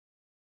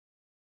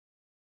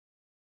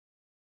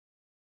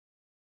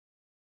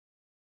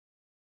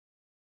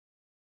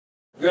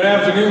Good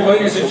afternoon,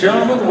 ladies and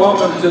gentlemen.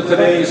 Welcome to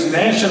today's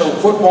National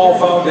Football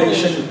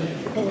Foundation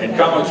and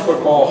College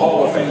Football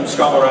Hall of Fame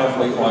Scholar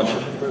Athlete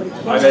Luncheon.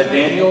 I'm Ed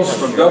Daniels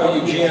from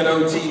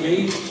WGNO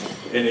TV,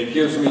 and it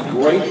gives me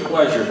great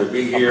pleasure to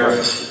be here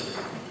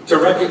to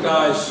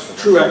recognize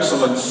true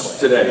excellence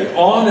today,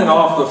 on and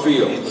off the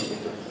field.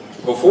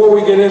 Before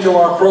we get into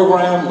our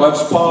program,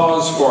 let's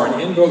pause for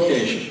an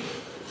invocation.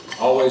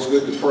 Always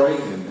good to pray,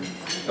 and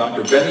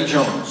Dr. Benny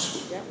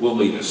Jones will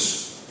lead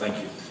us.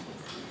 Thank you.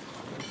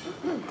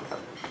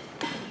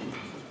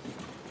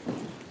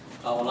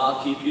 I will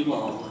not keep you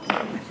long.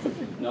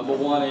 Number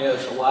one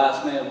is, a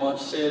wise man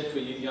once said, for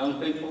you young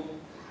people,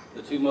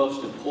 the two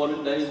most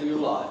important days of your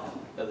life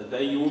are the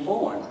day you were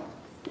born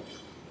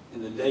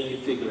and the day you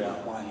figure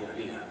out why you're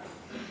here.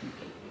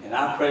 And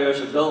I pray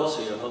as adults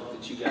here, hope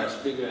that you guys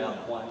figure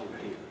out why you're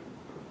here.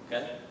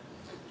 Okay?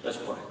 Let's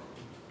pray.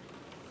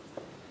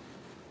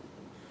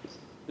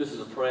 This is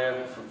a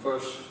prayer from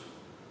 1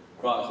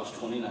 Chronicles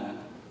 29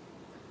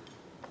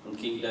 from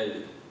King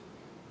David.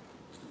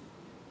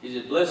 He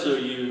said, "Blessed are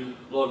you,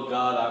 Lord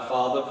God, our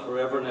Father,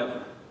 forever and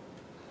ever.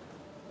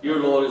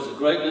 Your, Lord, is the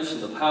greatness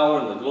and the power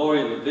and the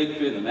glory and the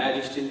victory and the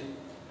majesty.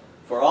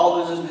 For all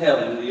that is in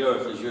heaven and the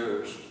earth is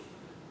yours.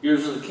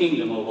 Yours is the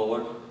kingdom, O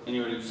Lord, and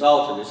you are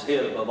exalted as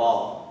head above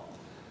all.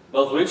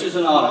 Both riches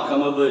and honor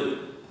come of thee,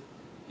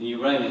 and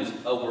you reign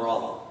over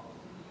all.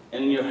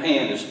 And in your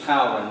hand is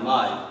power and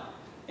might,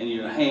 and in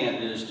your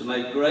hand is to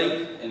make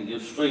great and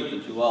give strength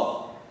unto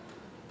all.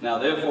 Now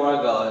therefore,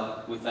 our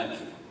God, we thank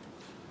you.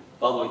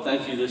 Father, we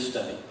thank you this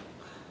day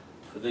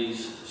for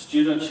these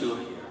students who are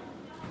here.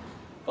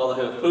 Father,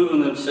 who have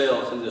proven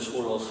themselves in this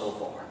world so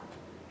far.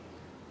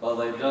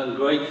 Father, they've done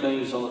great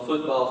things on the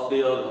football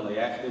field, on the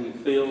academic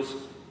fields.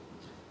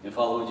 And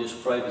Father, we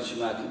just pray that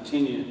you might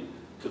continue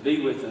to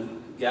be with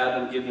them, guide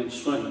them, give them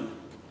strength,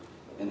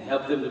 and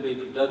help them to be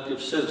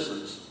productive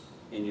citizens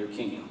in your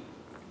kingdom.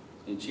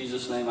 In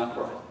Jesus' name I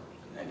pray.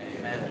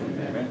 Amen.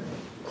 Amen.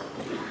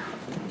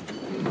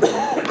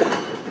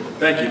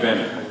 Thank you,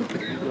 Benny.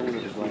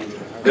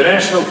 The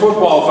National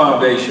Football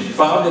Foundation,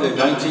 founded in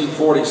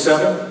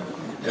 1947,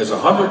 has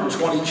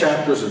 120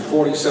 chapters in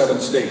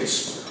 47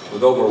 states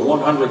with over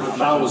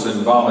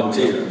 100,000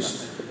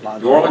 volunteers.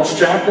 The Orleans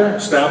chapter,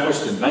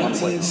 established in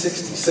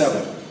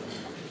 1967,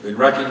 been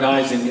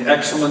recognizing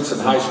excellence in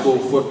high school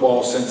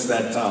football since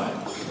that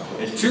time.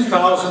 In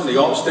 2000, the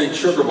Allstate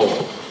Sugar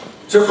Bowl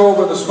took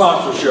over the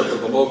sponsorship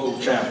of the local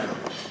chapter.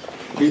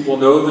 People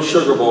know the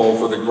Sugar Bowl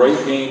for the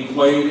great game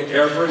played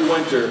every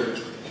winter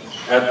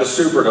at the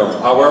Superdome.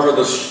 However,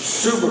 the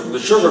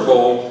Sugar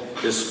Bowl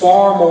is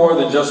far more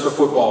than just a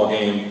football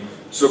game,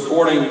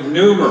 supporting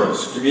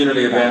numerous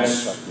community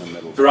events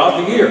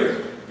throughout the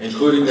year,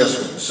 including this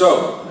one.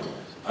 So,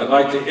 I'd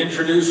like to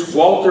introduce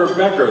Walter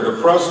Becker,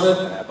 the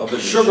president of the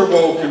Sugar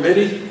Bowl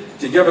Committee,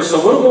 to give us a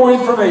little more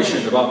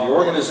information about the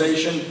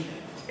organization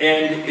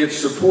and its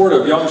support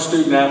of young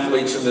student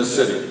athletes in this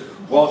city.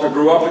 Walter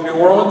grew up in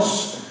New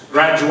Orleans,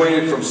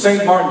 graduated from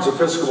St. Martin's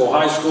Episcopal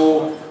High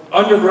School,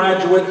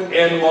 undergraduate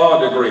and law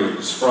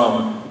degrees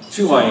from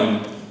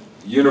Tulane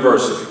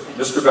University.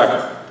 Mr.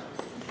 Becker.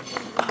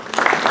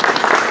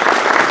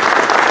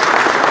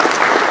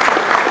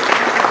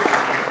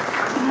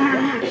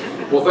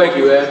 Well, thank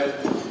you, Ed.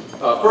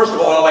 First of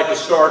all, I'd like to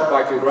start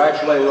by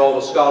congratulating all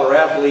the scholar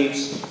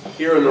athletes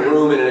here in the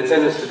room and in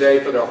attendance today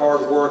for their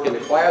hard work in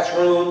the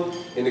classroom,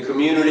 in the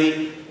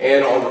community,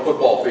 and on the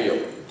football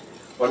field.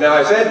 Well, now,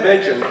 as Ed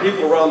mentioned,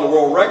 people around the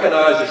world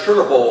recognize the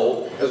Sugar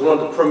Bowl as one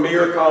of the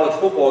premier college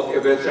football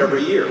events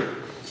every year.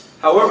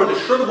 However, the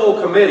Sugar Bowl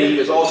Committee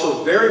is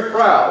also very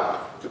proud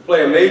to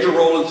play a major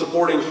role in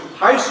supporting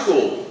high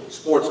school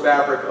sports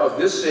fabric of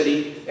this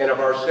city and of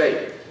our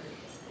state.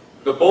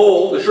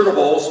 The Sugar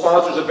Bowl,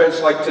 sponsors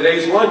events like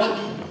today's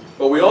luncheon,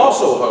 but we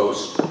also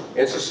host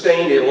and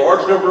sustain a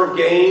large number of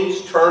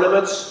games,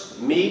 tournaments,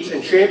 meets,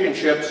 and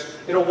championships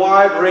in a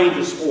wide range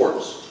of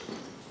sports.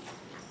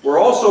 We're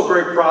also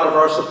very proud of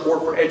our support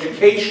for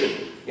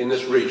education in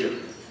this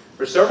region.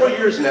 For several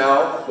years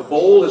now, the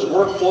Bowl has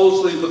worked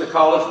closely with the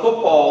College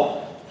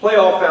Football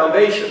Playoff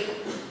Foundation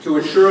to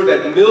ensure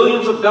that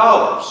millions of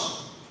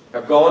dollars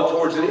have gone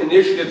towards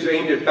initiatives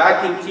aimed at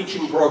backing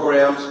teaching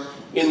programs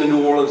in the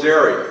New Orleans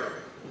area.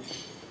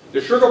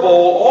 The Sugar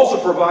Bowl also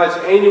provides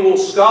annual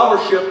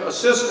scholarship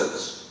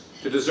assistance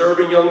to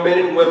deserving young men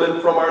and women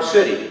from our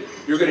city.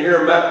 You're going to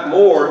hear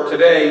more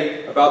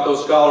today about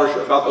those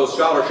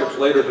scholarships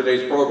later in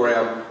today's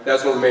program.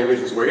 That's one of the main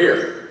reasons we're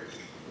here.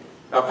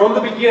 Now, from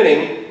the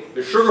beginning,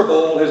 the Sugar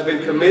Bowl has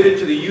been committed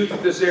to the youth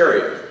of this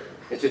area.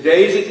 And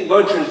today's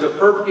luncheon is a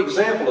perfect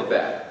example of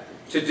that.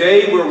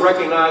 Today, we're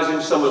recognizing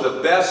some of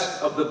the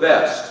best of the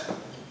best.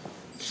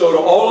 So to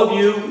all of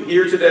you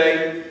here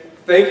today,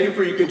 thank you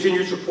for your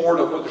continued support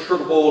of what the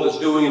Sugar Bowl is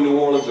doing in New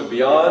Orleans and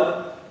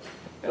beyond.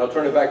 And I'll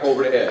turn it back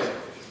over to Ed.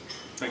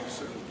 Thank you,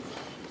 sir.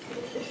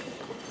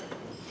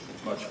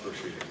 Much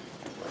appreciated.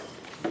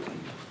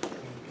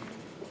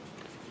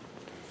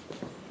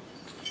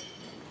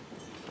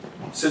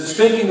 Since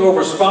taking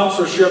over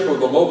sponsorship of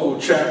the local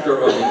chapter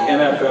of the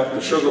NFF,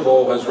 the Sugar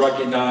Bowl has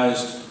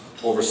recognized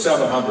over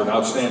 700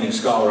 outstanding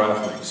scholar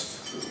athletes,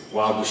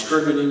 while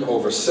distributing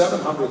over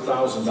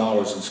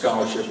 $700,000 in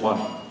scholarship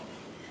money.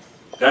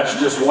 That's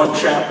just one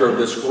chapter of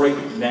this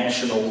great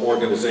national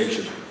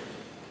organization.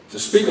 To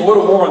speak a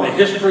little more on the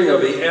history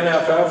of the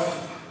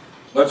NFF,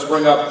 let's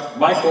bring up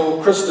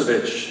Michael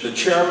Kristovich, the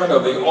chairman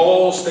of the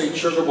Allstate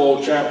Sugar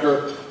Bowl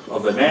chapter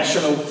of the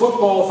National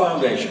Football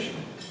Foundation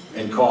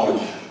and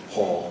College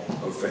Hall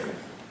of Fame.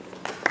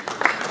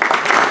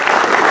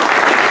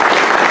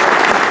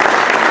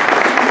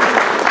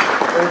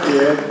 Thank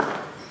you, Ed.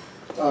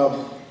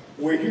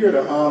 We're here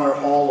to honor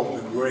all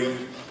of the great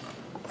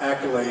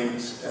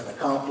accolades and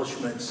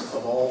accomplishments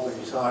of all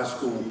these high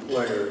school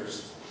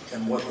players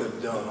and what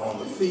they've done on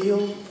the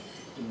field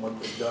and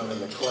what they've done in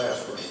the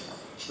classroom.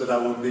 But I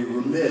would be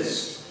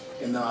remiss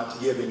in not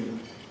giving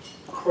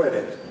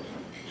credit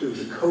to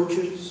the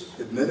coaches,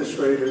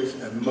 administrators,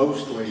 and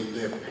mostly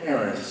their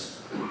parents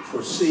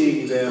for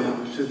seeing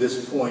them to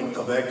this point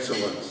of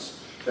excellence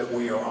that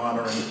we are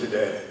honoring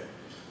today.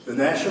 The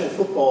National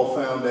Football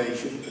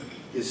Foundation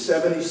is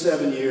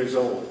 77 years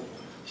old.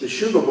 The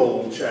Sugar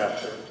Bowl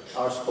chapter,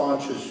 our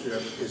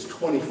sponsorship, is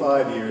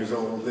 25 years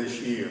old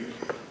this year.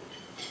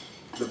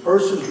 The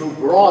person who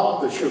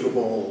brought the Sugar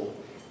Bowl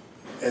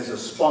as a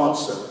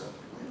sponsor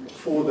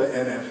for the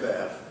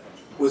NFF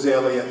was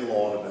Elliot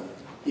Lauderman.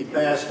 He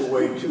passed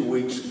away 2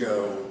 weeks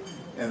ago,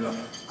 and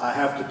I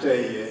have to tell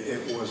you,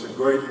 it was a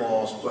great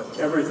loss, but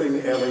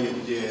everything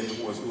Elliot did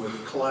was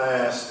with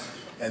class,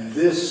 and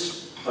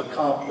this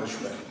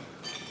accomplishment,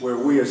 where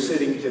we are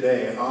sitting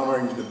today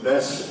honoring the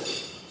best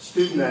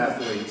student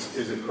athletes,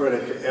 is a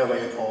credit to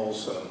Elliot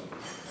also.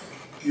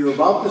 You're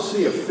about to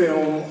see a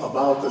film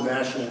about the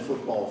National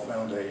Football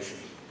Foundation,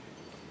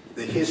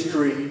 the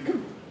history,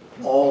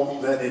 all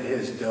that it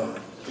has done.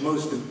 The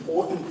most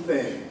important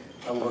thing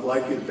I would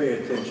like you to pay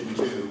attention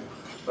to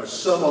are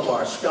some of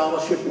our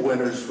scholarship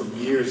winners from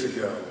years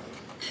ago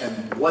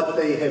and what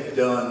they have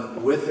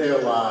done with their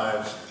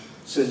lives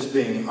since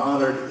being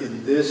honored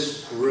in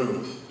this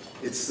room.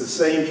 It's the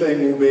same thing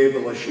we'll be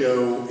able to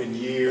show in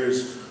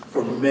years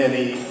for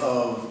many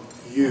of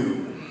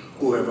you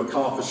who have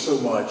accomplished so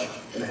much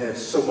and have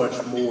so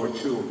much more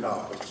to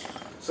accomplish.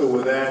 So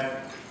with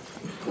that,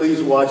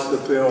 please watch the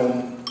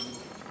film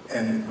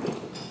and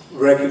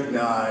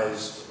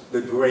recognize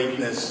the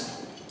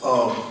greatness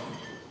of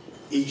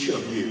each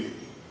of you.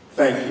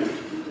 Thank you.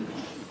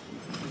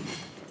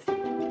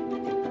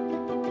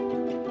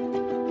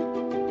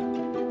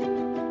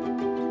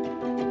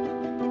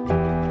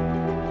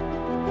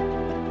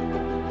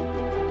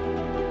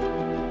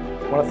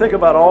 When I think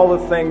about all the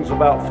things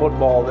about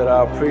football that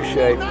I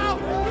appreciate,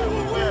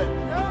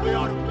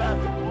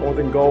 more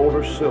than gold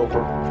or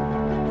silver,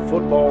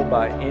 football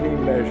by any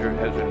measure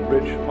has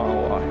enriched my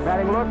life.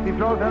 I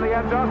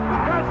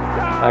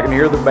can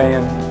hear the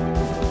band,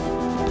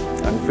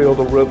 I can feel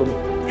the rhythm,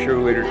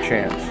 cheerleader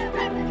chants,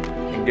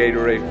 and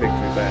Gatorade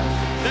victory bass.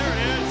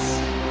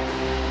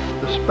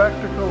 The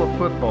spectacle of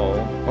football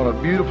on a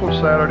beautiful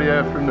Saturday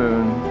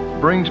afternoon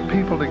brings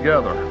people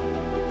together.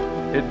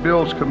 It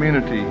builds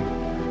community,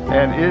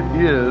 and it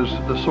is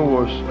the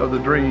source of the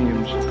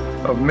dreams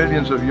of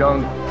millions of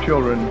young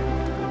children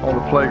on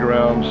the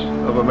playgrounds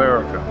of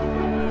America.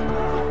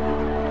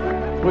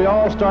 We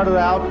all started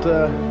out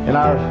in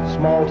our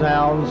small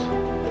towns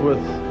with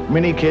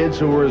many kids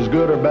who were as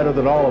good or better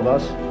than all of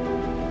us,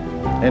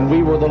 and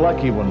we were the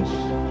lucky ones.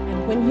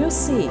 And when you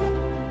see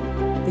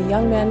the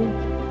young men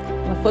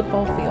on a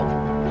football field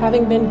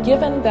having been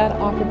given that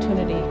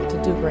opportunity to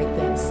do great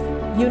things,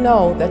 you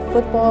know that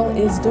football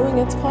is doing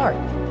its part.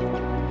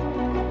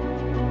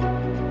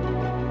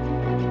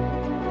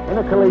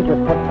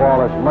 Intercollegiate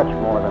football is much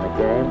more than a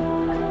game.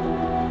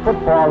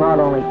 Football not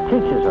only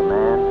teaches a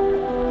man,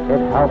 it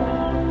helps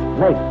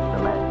make the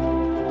man.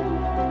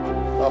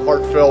 A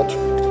heartfelt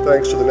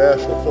thanks to the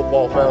National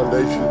Football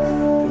Foundation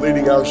for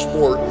leading our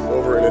sport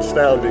over an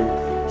astounding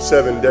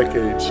 7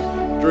 decades.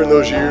 During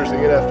those years, the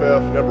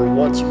NFF never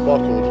once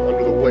buckled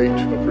under the weight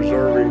of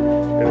preserving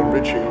and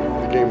enriching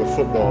the game of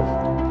football.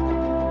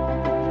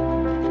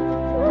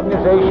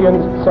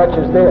 Organizations such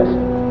as this,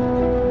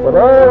 with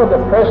all of the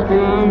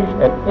prestige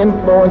and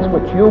influence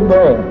which you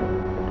bring,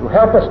 to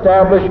help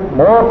establish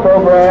more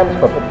programs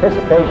for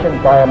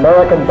participation by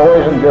American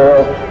boys and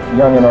girls,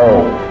 young and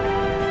old.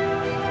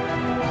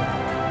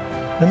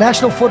 The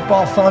National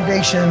Football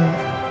Foundation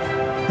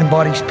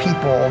embodies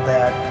people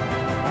that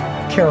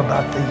care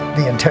about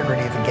the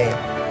integrity of the game.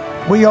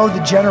 We owe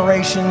the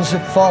generations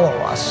that follow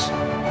us,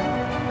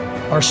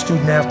 our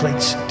student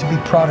athletes, to be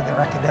proud of their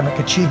academic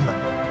achievement.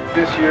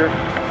 This year,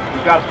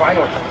 we've got a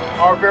finalist,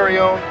 our very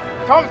own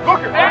Thomas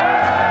Booker.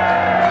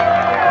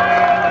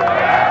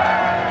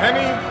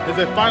 Henny is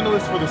a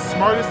finalist for the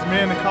smartest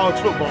man in college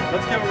football.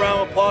 Let's give a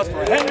round of applause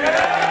for Henny.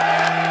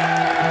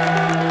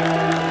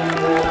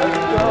 Let's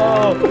go.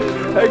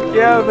 Heck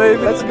yeah,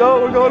 baby. Let's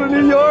go. We're going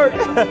to New York.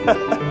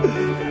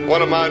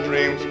 One of my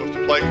dreams was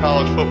to play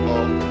college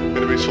football and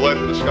to be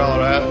selected as a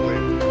scholar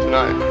athlete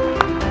tonight.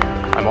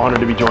 I'm honored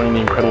to be joining the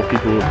incredible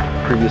people who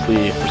have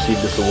previously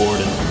received this award,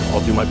 and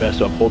I'll do my best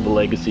to uphold the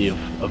legacy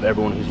of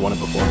everyone who's won it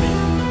before me.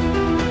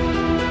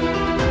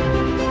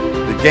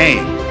 The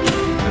game,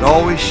 it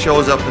always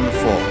shows up in the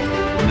fall,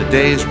 when the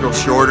days grow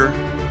shorter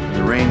and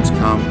the rains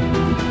come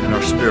and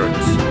our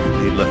spirits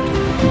need lifting.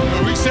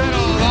 Well, we said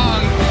all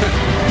along,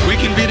 we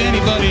can beat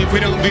anybody if we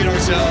don't beat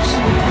ourselves.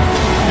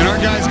 And our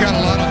guys got a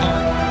lot of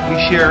heart.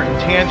 We share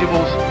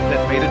intangibles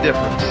that made a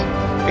difference.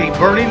 A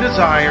burning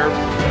desire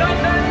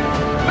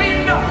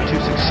to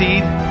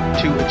succeed,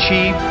 to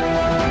achieve,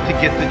 to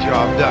get the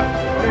job done.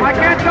 I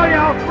can't tell you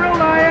how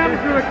thrilled I am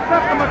to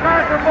accept the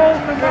MacArthur Bowl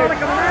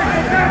symbolic of the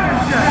national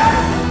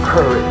championship.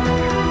 Courage,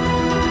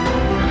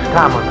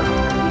 stamina,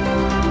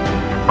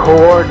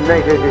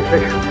 coordinated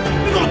efficiency.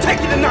 We're going to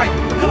take it tonight.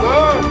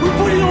 We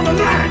put it on the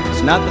line.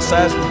 It's not the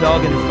size of the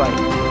dog in the fight.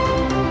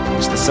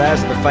 It's the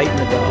size of the fight in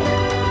the dog.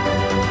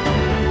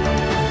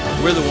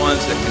 We're the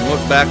ones that can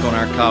look back on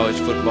our college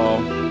football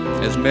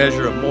as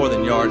measure of more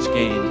than yards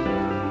gained,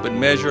 but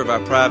measure of our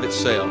private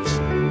selves.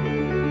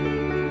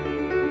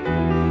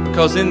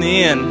 Because in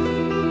the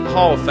end,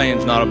 Hall of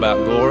Fame's not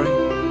about glory,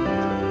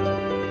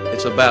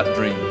 it's about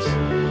dreams.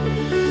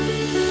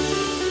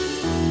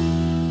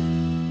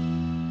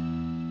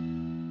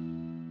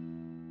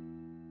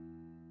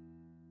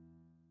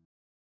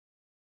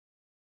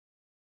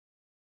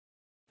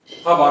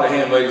 How about a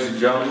hand, ladies and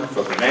gentlemen,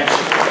 for the National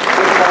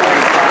Football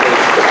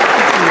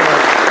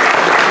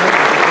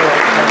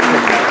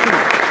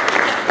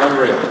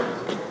Unreal.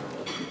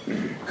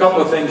 A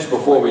couple of things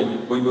before we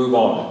move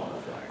on.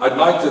 I'd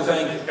like to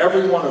thank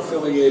everyone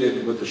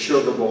affiliated with the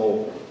Sugar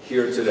Bowl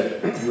here today.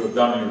 You have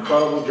done an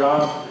incredible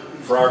job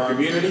for our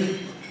community.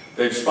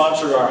 They've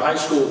sponsored our high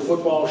school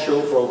football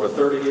show for over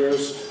 30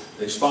 years.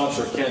 They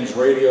sponsor Ken's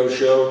radio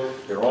show.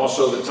 They're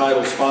also the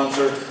title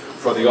sponsor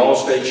for the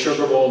Allstate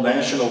Sugar Bowl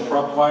National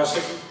Prep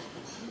Classic,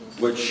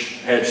 which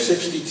had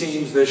 60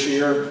 teams this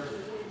year.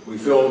 We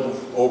filled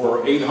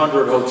over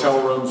 800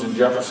 hotel rooms in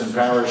Jefferson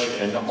Parish,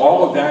 and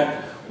all of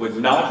that would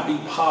not be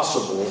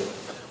possible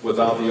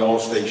without the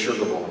Allstate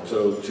Sugar Bowl.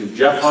 So to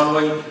Jeff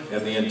Hunley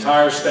and the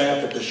entire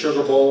staff at the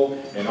Sugar Bowl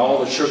and all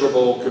the Sugar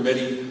Bowl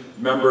committee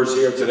members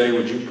here today,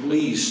 would you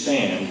please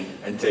stand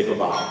and take a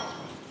bow?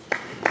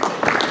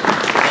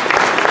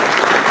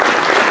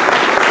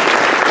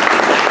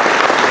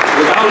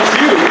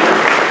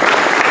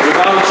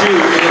 Without you,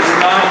 it is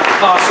not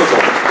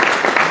possible.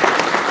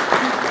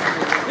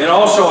 And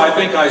also, I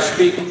think I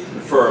speak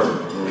for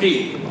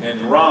Pete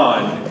and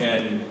Ron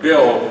and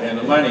Bill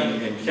and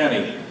Lenny and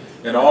Kenny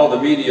and all the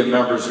media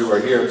members who are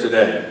here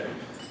today.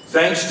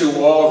 Thanks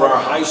to all of our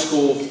high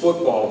school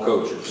football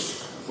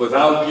coaches.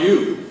 Without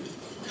you,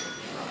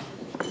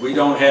 we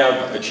don't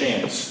have a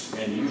chance.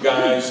 And you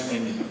guys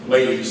and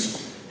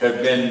ladies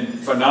have been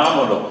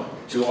phenomenal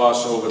to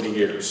us over the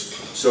years.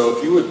 So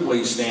if you would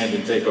please stand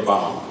and take a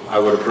bow, I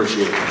would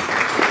appreciate it.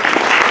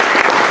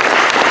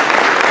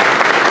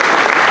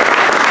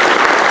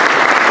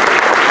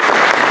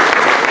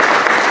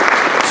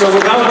 So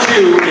without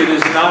you, it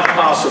is not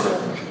possible.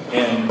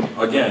 And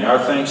again, our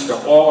thanks to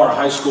all our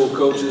high school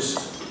coaches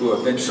who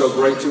have been so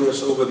great to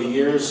us over the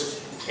years,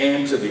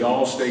 and to the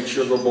Allstate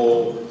Sugar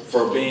Bowl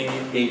for being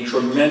a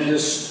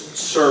tremendous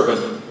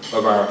servant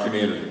of our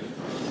community.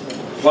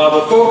 While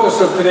the focus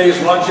of today's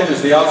luncheon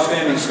is the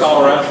outstanding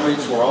scholar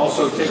athletes, we're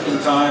also taking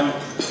time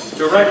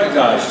to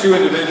recognize two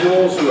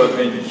individuals who have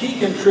been key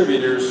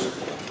contributors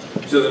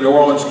to the New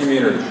Orleans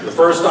community. The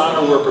first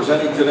honor we're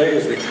presenting today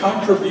is the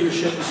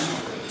Contributions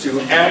to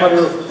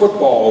Amateur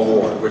Football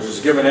Award, which is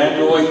given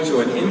annually to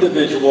an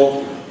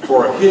individual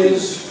for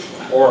his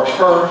or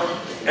her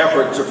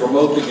effort to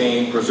promote the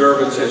game,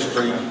 preserve its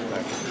history,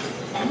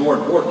 and more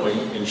importantly,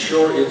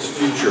 ensure its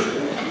future.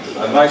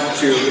 I'd like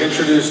to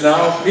introduce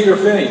now Peter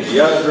Finney, the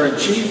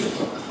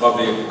editor-in-chief of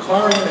the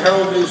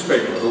Clarion-Herald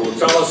newspaper, who will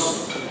tell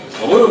us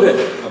a little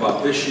bit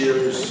about this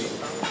year's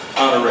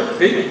honoree.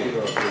 Pete?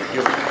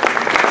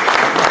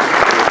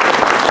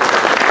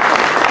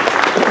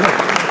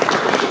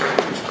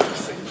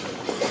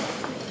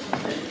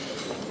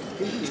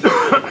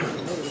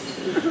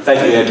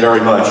 Thank you, Ed,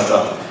 very much.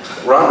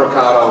 Ron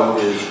Brocato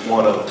is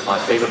one of my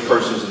favorite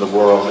persons in the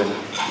world, and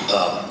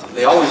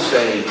they always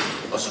say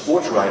a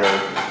sports writer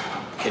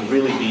can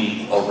really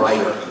be a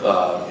writer.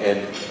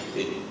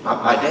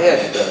 My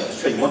dad,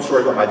 to tell you one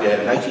story about my dad,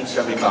 in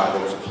 1975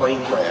 there was a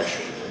plane crash.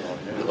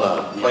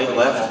 Plane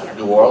left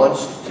New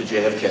Orleans to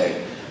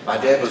JFK. My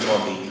dad was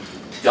on the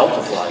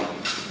Delta flight.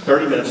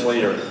 30 minutes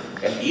later,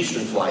 an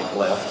Eastern flight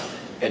left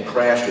and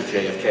crashed at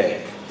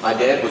JFK. My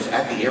dad was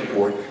at the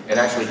airport and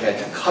actually had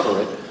to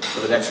cover it for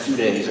the next 2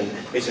 days. And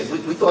they said,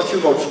 we thought you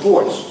wrote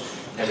sports.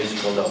 And he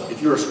said, well, no,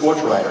 if you're a sports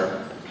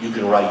writer, you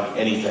can write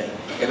anything.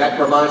 And that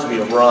reminds me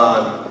of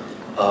Ron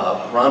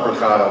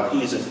Brocato.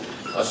 He's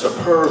a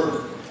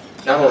superb,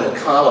 not only a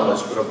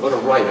columnist, but a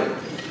writer.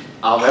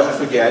 I'll never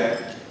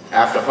forget,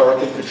 after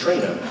Hurricane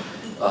Katrina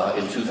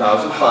in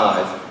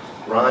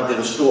 2005, Ron did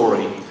a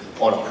story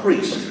on a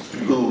priest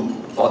who,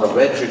 Father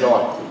Red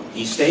Jannart,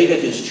 he stayed at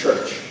his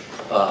church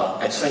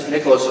at St.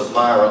 Nicholas of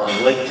Myra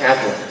on Lake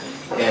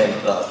Catherine,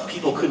 And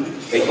people couldn't,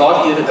 they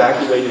thought he had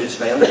evacuated, his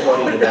family thought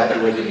he had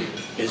evacuated.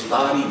 His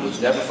body was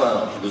never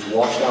found. He was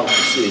washed out to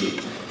sea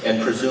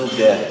and presumed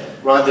dead.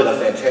 Ron did a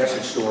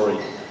fantastic story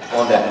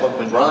on that.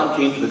 When Ron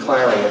came to the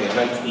Clarion in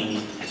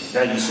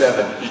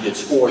 1997, he did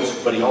sports,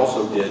 but he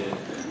also did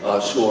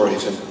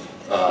stories. And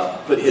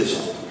but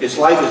his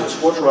life as a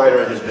sports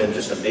writer has been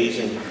just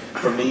amazing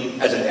for me.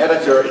 As an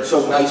editor, it's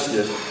so nice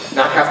to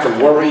not have to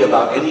worry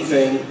about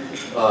anything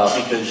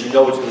because you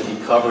know it's going to be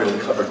covered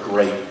and covered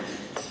great.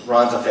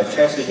 Ron's a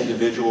fantastic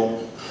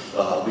individual.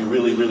 We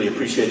really, really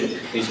appreciate it.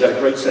 He's got a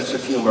great sense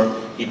of humor.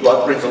 He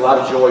brings a lot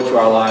of joy to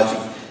our lives.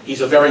 He's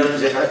an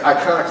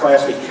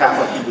iconoclastic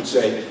Catholic, he would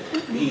say.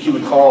 He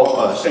would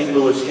call St.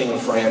 Louis King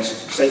of France,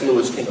 St.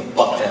 Louis King of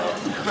Bucktown.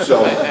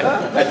 So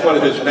that's one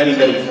of his many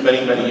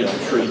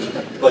treats.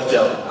 But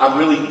I'm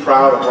really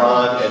proud of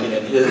Ron and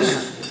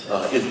his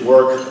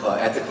work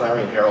at the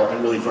Clarion-Herald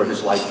and really for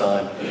his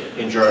lifetime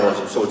in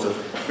journalism. So it's a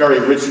very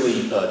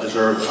richly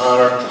deserved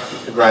honor.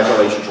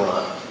 Congratulations,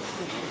 Ron.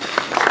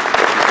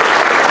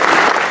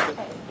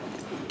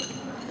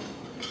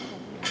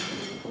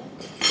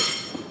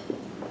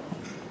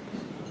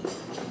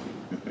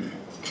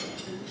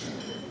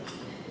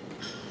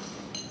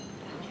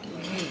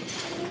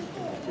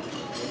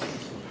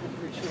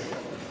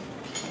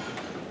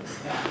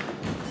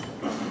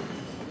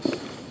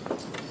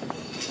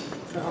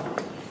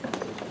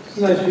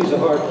 Nice piece of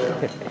hardware.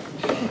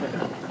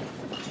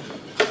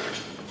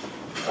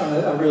 I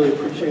really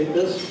appreciate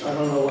this. I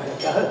don't know why I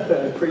got it,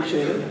 but I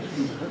appreciate it.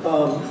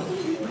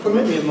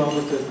 Permit me a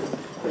moment to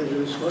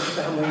introduce my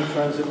family and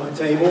friends at my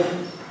table.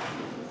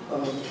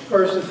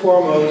 First and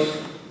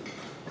foremost,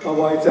 my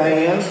wife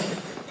Diane,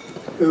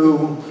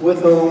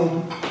 with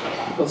whom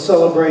we'll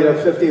celebrate our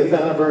 50th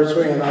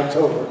anniversary in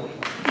October.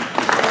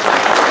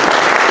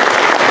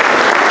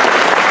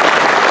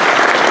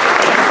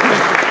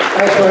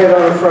 That's right,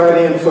 on a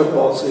Friday in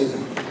football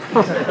season.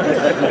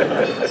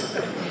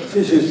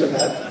 She's used to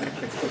that.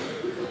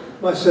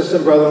 My sister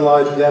and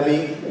brother-in-law,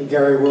 Debbie and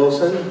Gary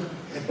Wilson,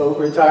 they both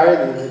retired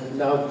and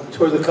now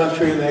tour the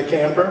country in their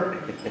camper.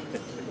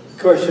 Of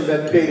course, you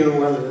met Peter,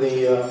 one of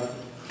the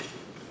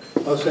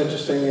most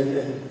interesting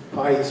and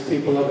pious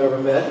people I've ever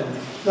met, and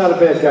not a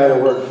bad guy to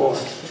work for.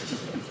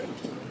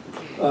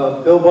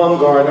 Bill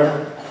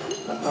Baumgartner,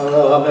 I don't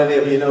know how many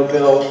of you know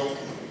Bill.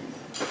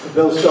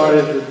 Bill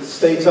started the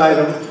State's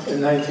Item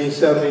in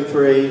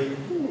 1973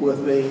 with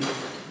me.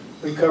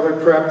 We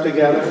covered prep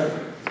together.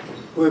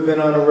 We've been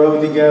on the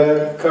road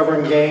together,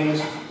 covering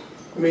games,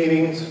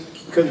 meetings,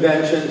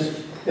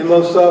 conventions, and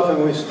most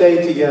often we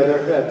stayed together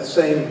at the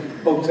same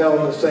hotel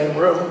in the same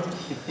room.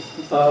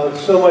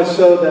 So much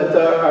so that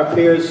our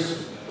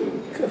peers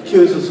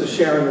accuse us of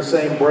sharing the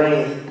same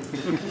brain.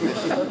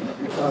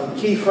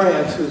 Key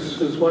France,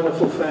 whose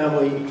wonderful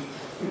family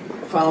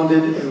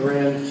founded and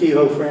ran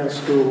Kehoe France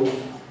School,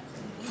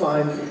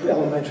 fine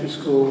elementary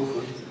school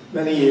for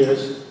many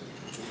years.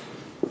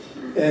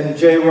 And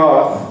Jay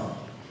Roth,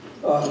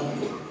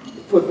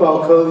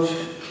 football coach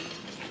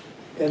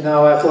and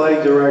now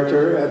athletic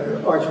director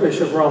at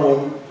Archbishop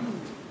Rummel.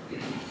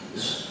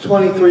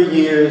 23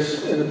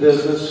 years in the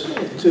business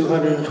and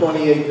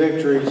 228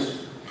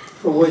 victories,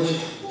 for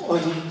which on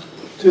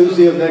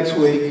Tuesday of next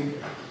week,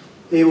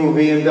 he will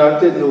be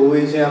inducted in the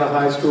Louisiana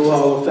High School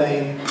Hall of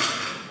Fame.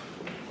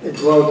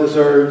 It's well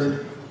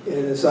deserved,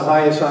 and it's the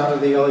highest honor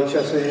the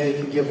LHSAA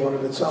can give one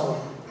of its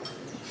own.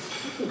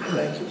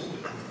 Thank you.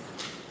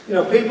 You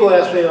know, people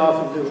ask me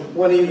often,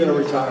 when are you going to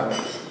retire?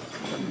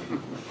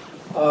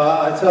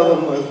 I tell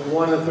them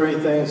one of three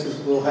things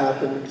will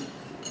happen.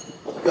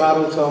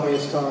 God will tell me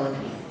it's time.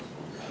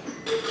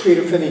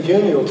 Peter Finney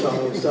Jr. will tell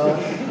me it's time.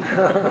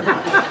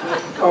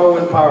 Or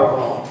win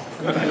Powerball.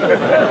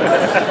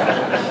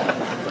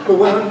 But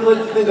when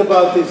I think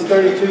about these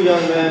 32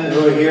 young men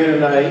who are here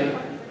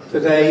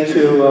today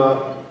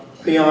to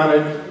be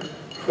honored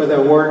for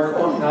their work,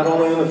 not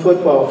only in the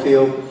football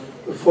field,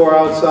 but for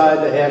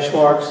outside the hash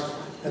marks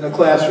in the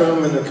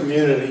classroom and the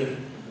community.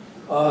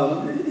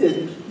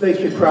 It makes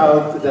me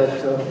proud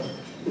that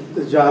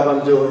the job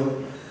I'm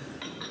doing.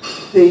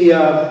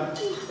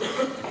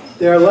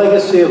 They're a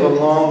legacy of a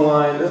long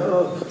line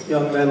of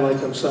young men like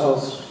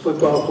themselves,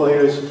 football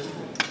players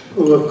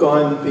who have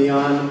gone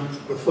beyond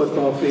the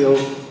football field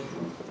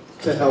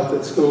to help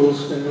at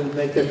schools and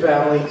make their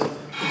families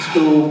and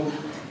school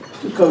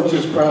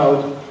coaches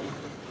proud.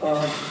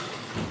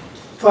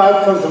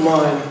 Five come to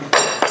mind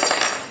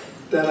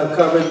that I've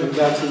covered and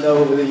got to know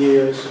over the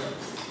years.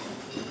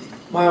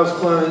 Miles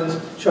Clemens,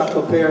 Chuck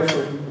LePere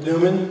from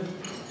Newman,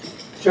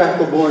 Jack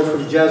LeBoard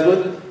from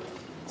Jesuit,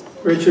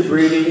 Richard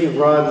Breedy and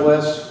Rod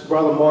West,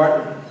 Brother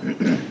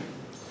Martin.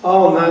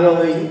 All not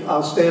only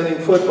outstanding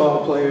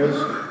football players,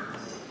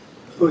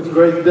 but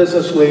great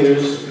business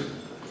leaders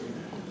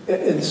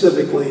and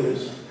civic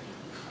leaders.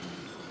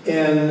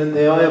 And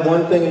they all have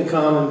one thing in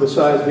common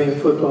besides being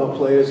football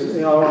players.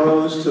 They all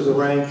rose to the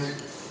rank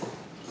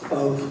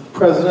of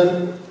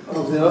president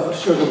of the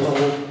Sugar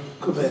Bowl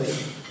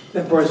committee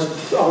that brought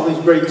all these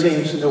great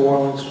teams to New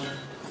Orleans.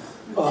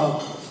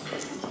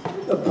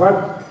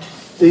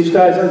 These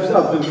guys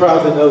I've been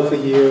proud to know for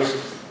years,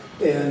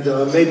 and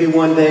maybe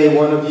one day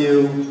one of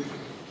you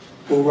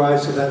will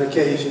rise to that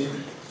occasion.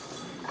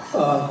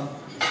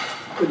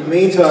 In the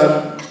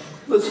meantime,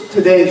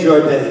 today is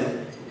your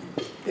day.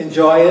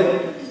 Enjoy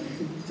it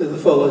to the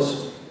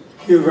fullest.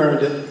 You've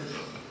earned it,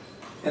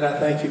 and I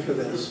thank you for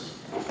this.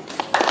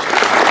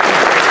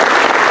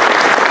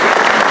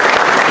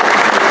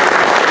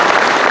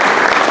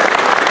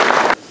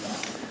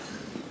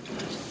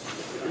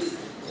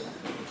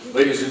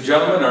 Ladies and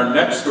gentlemen, our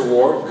next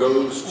award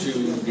goes to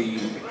the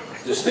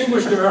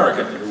Distinguished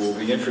American, who will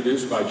be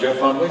introduced by Jeff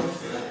Hundley,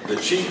 the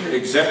Chief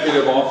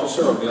Executive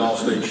Officer of the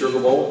Allstate Sugar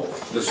Bowl.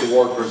 This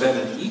award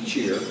presented each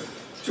year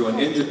to an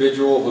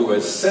individual who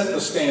has set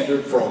the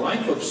standard for a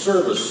life of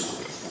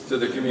service to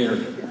the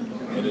community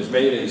and has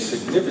made a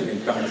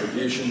significant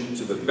contribution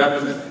to the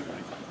betterment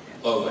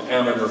of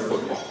amateur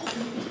football.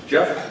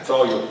 Jeff, it's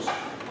all yours.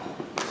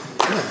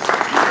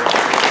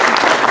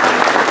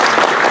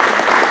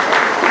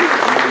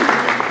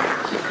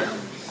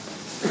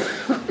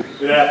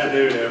 Good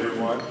afternoon,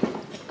 everyone.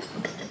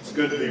 It's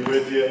good to be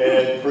with you,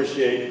 Ed.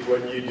 Appreciate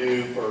what you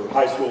do for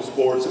high school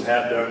sports and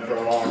have done for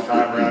a long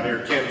time around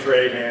here. Ken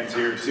Trahan's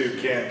here too.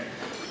 Ken,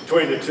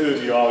 between the two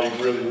of you all,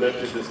 you've really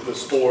lifted the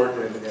sport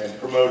and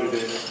promoted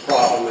it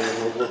properly,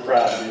 and we're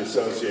proud to be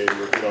associated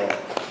with it all.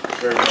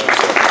 Very much so.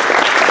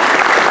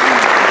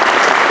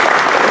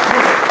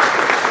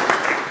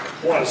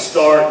 I want to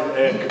start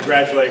and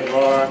congratulate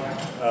Ron.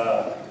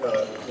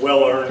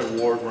 Well-earned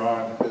award,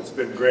 Ron. It's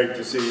been great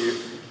to see you.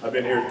 I've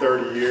been here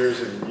 30 years,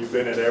 and you've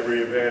been at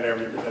every event,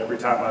 every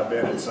time I've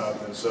been at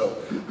something. So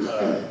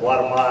a lot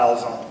of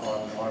miles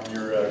on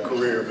your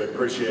career, but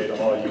appreciate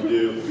all you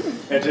do.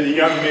 And to the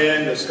young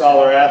men, the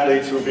scholar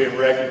athletes who are being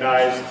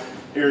recognized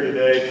here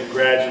today,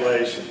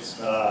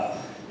 congratulations.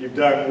 You've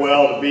done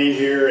well to be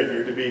here, and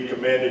you're to be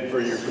commended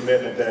for your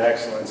commitment to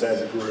excellence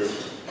as a group.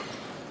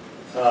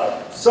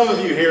 Some of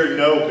you here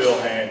know Bill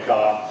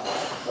Hancock,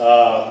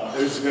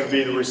 who's going to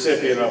be the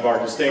recipient of our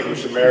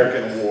Distinguished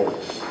American Award.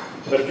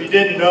 But if you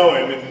didn't know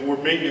him and we're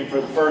meeting him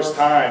for the first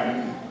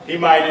time, he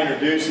might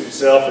introduce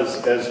himself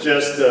as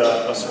just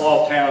a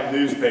small town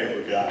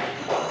newspaper guy.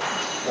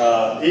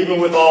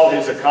 Even with all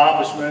his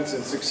accomplishments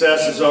and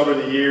successes over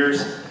the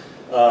years,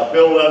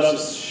 Bill loves to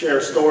share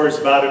stories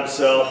about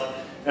himself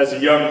as a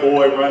young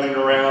boy running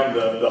around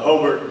the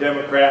Hobart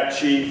Democrat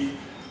Chief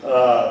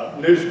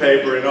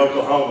newspaper in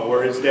Oklahoma,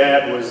 where his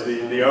dad was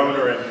the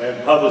owner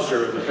and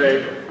publisher of the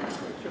paper.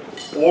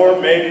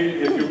 Or maybe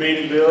if you're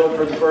meeting Bill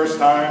for the first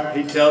time,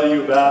 he'd tell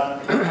you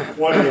about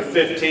one of the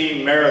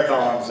 15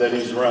 marathons that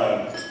he's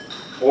run.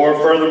 Or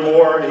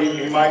furthermore,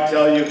 he might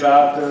tell you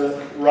about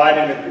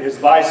riding his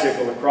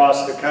bicycle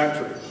across the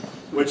country,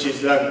 which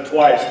he's done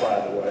twice, by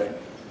the way.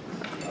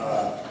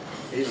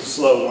 He's a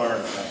slow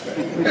learner, I think.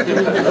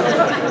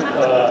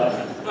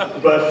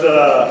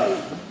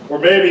 Or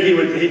maybe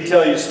he'd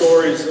tell you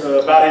stories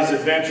about his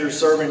adventures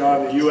serving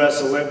on the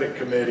U.S. Olympic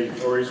Committee,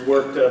 where he's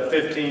worked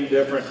 15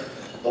 different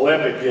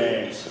Olympic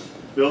Games.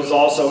 Bill's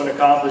also an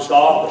accomplished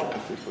author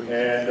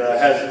and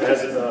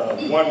has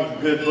one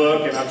good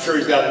book, and I'm sure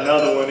he's got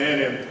another one in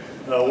him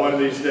one of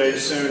these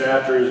days soon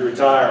after his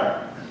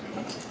retirement.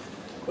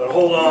 But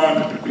hold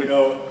on, you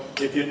know,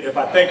 if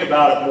I think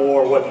about it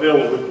more, what Bill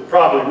would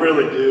probably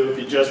really do if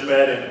you just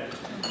met him,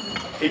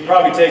 he'd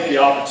probably take the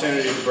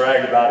opportunity to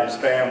brag about his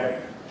family,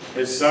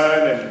 his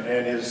son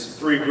and his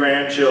 3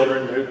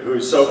 grandchildren who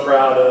he's so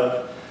proud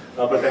of.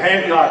 But the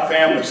Hancock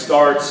family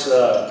starts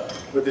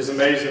with his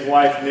amazing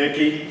wife,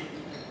 Nikki,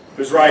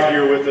 who's right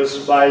here with us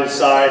by his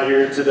side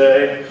here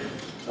today,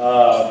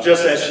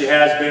 just as she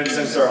has been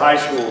since their high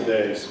school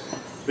days.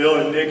 Bill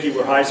and Nikki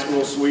were high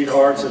school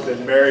sweethearts, have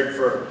been married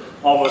for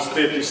almost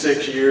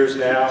 56 years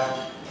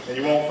now, and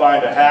you won't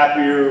find a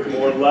happier,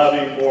 more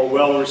loving, more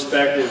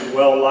well-respected, and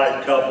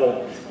well-liked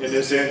couple in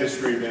this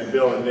industry than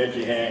Bill and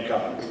Nikki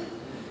Hancock.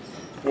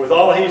 With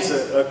all he's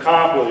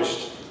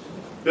accomplished,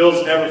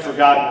 Bill's never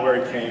forgotten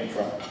where he came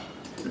from.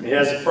 He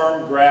has a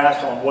firm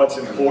grasp on what's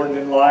important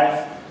in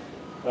life.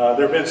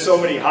 There have been so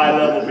many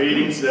high-level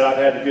meetings that I've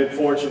had the good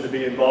fortune to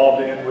be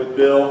involved in with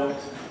Bill,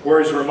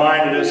 where he's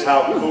reminded us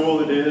how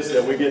cool it is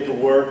that we get to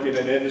work in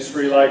an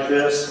industry like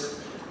this.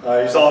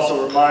 He's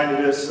also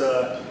reminded us,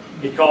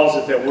 he calls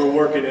it that we're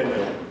working in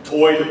the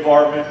toy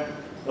department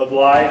of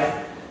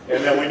life,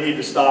 and that we need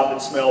to stop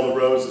and smell the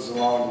roses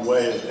along the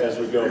way as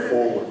we go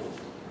forward.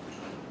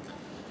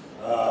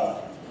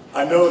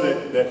 I know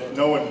that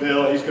knowing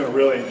Bill, he's going to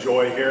really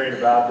enjoy hearing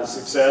about the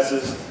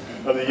successes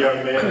of the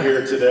young men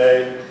here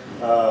today,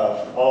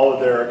 all of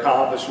their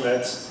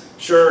accomplishments.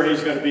 Sure,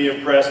 he's going to be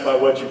impressed by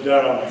what you've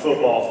done on the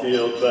football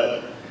field,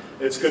 but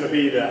it's going to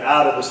be the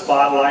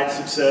out-of-the-spotlight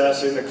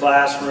success in the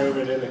classroom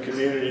and in the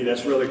community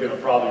that's really going to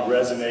probably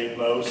resonate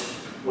most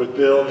with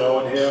Bill,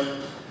 knowing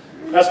him.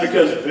 That's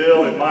because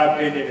Bill, in my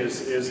opinion,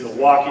 is the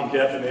walking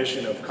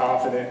definition of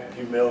confident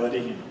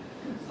humility.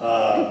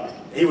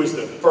 He was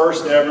the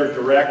first ever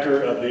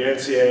director of the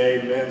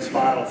NCAA Men's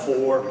Final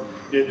Four,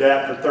 did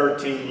that for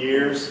 13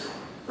 years.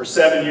 For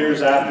 7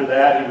 years after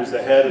that, he was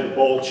the head of the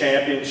Bowl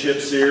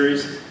Championship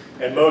Series,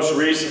 and most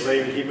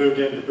recently he moved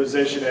into the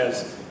position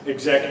as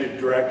executive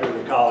director of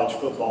the college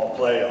football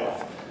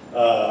playoff.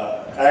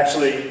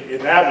 Actually,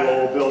 in that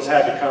role, Bill's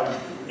had to come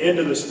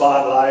into the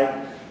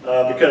spotlight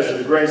because of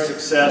the great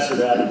success of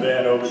that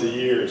event over the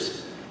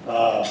years.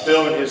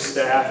 Bill and his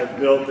staff have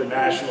built the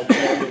national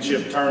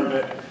championship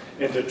tournament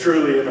into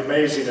truly an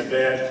amazing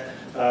event.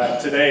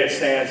 Today it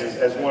stands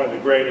as one of the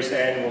greatest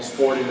annual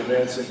sporting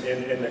events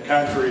in the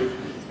country,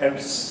 and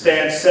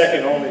stands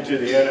second only to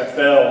the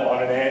NFL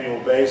on an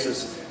annual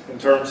basis in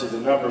terms of the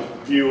number of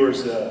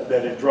viewers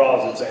that it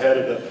draws. It's ahead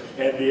of the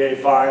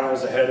NBA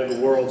Finals, ahead of the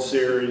World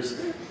Series,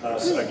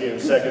 again,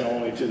 second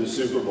only to the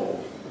Super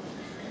Bowl.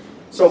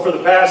 So for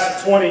the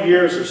past 20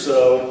 years or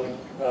so,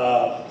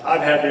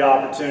 I've had the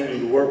opportunity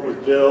to work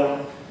with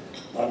Bill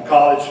on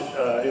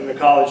in the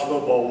college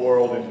football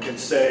world, and can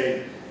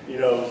say, you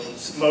know,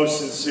 most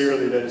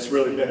sincerely that it's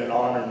really been an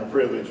honor and a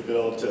privilege,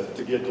 Bill,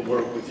 to get to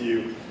work with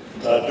you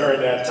during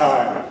that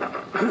time.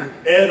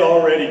 Ed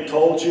already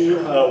told you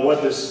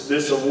what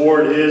this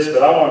award is,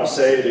 but I want to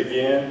say it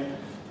again.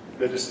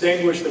 The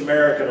Distinguished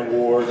American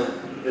Award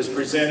is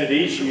presented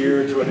each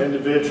year to an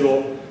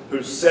individual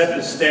who's set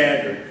the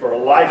standard for a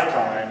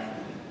lifetime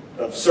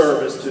of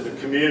service to the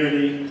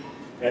community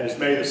and has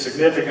made a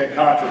significant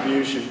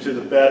contribution to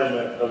the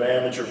betterment of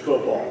amateur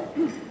football.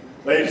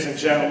 Ladies and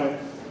gentlemen,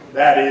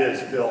 that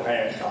is Bill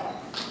Hancock.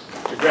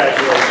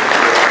 Congratulations.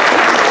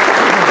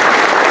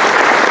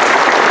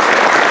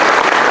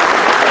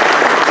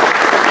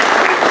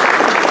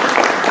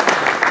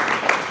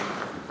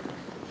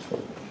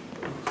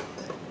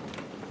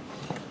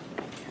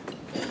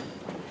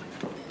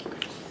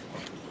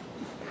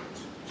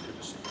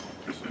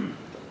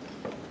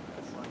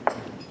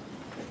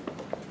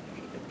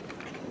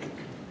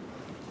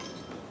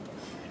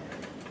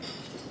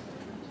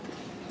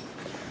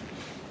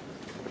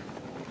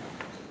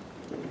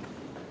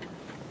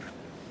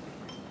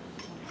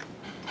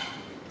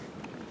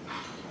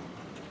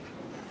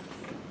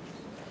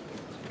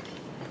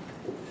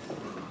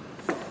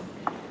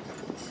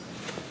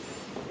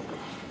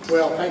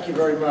 Well, thank you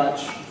very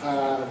much.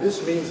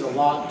 This means a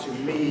lot to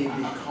me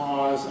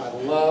because I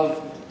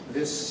love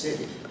this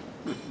city.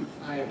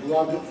 I have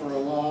loved it for a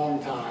long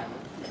time.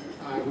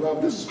 I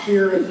love the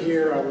spirit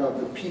here. I love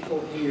the people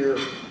here.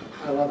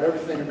 I love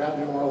everything about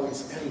New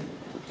Orleans. And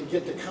to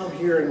get to come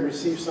here and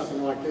receive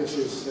something like this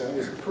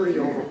is pretty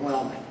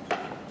overwhelming.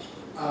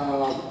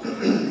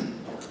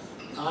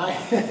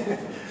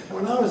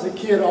 When I was a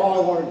kid, all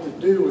I wanted to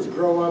do was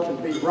grow up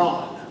and be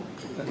Ron.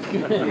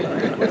 Did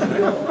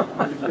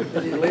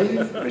he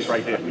leave? He's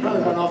right there. He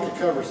probably went off to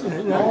cover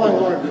something. All I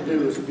wanted to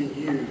do was be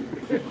you.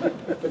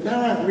 But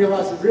now I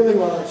realize that really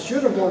what I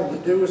should have wanted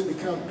to do was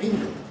become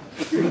Peter.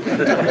 In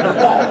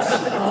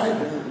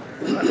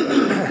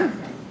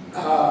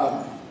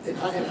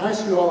high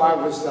school, I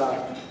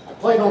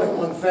played only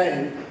one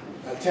thing,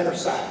 tenor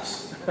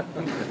sax. I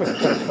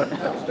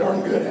was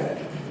darn good at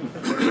it.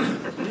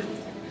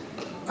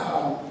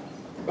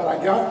 But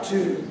I got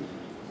to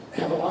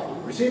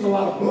receive a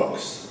lot of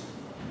books.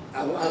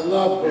 I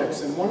love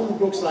books, and one of the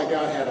books I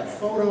got had a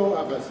photo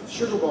of a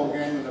Sugar Bowl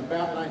game in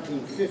about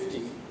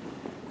 1950,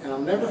 and I'll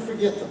never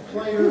forget the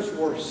players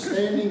were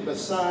standing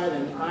beside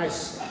an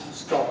ice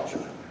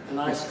sculpture, an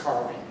ice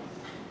carving,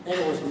 and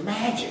it was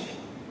magic.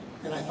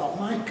 And I thought,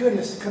 my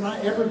goodness, can I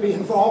ever be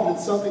involved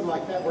in something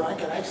like that where I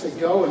could actually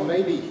go and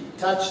maybe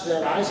touch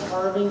that ice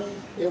carving?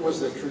 It was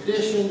the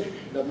tradition,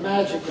 the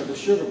magic of the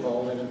Sugar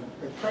Bowl, and it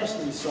impressed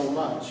me so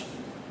much.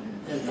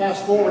 And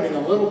fast forwarding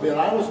a little bit,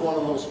 I was one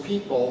of those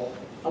people.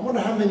 I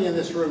wonder how many in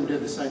this room did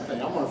the same thing.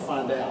 I'm going to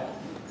find out.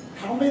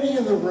 How many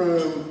in the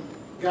room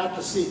got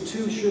to see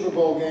 2 Sugar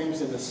Bowl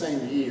games in the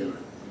same year?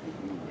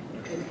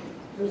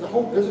 There's a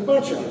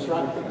bunch of us,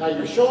 right? Now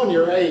you're showing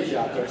your age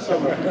out there,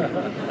 some of you.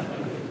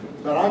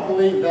 But I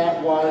believe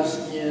that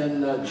was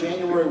in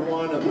January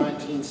 1 of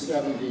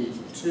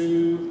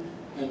 1972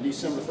 and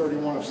December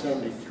 31 of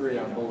 73,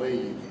 I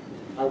believe.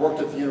 I worked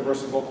at the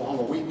University of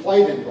Oklahoma. We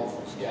played in both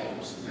those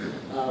games.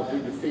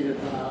 We defeated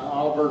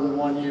Auburn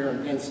one year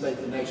and Penn State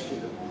the next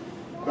year.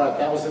 But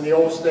that was in the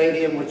old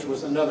stadium, which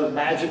was another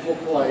magical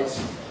place,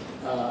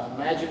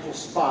 magical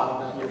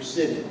spot about your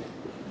city.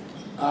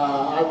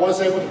 I was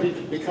able to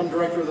become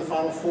director of the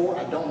Final Four.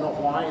 I don't know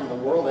why in the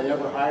world they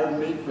ever hired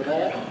me for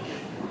that,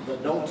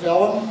 but don't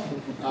tell them.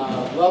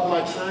 Loved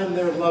my time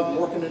there, loved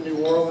working in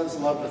New Orleans,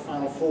 loved the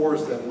Final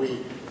Fours that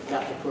we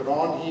got to put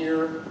on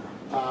here.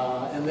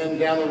 And then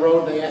down the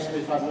road, they asked me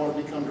if I'd want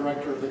to become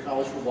director of the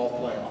college football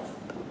playoff.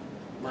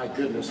 My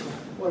goodness,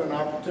 what an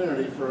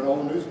opportunity for an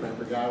old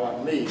newspaper guy like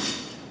me.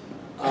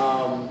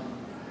 I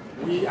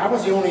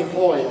was the only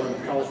employee when the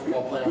college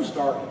football playoff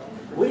started.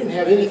 We didn't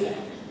have anything.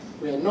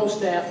 We had no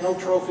staff, no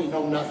trophy,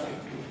 no nothing.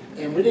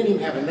 And we didn't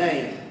even have a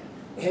name.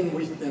 And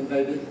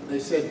they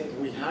said,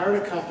 we hired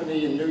a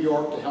company in New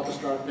York to help us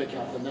try to pick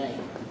out the name.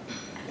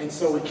 And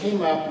so we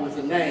came up with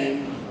the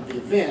name of the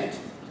event.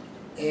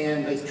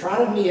 And they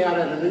trotted me out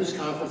at a news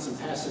conference in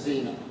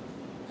Pasadena.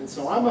 And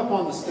so I'm up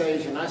on the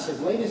stage and I said,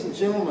 ladies and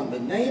gentlemen, the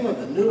name of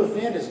the new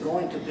event is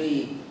going to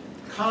be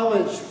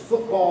College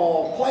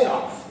Football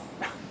Playoff.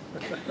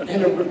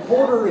 And a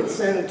reporter in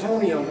San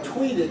Antonio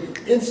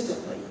tweeted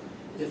instantly,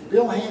 if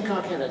Bill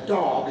Hancock had a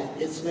dog,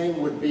 its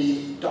name would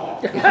be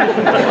Dog.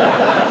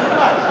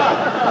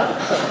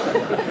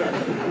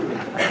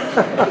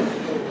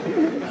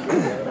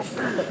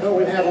 Well,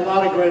 we've had a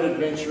lot of great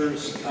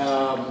adventures.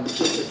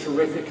 It's a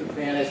terrific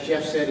event. As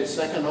Jeff said, it's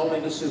second only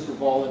to Super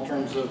Bowl in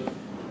terms of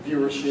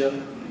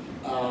viewership.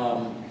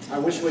 I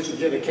wish we could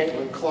get a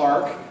Caitlin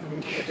Clark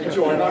to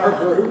join our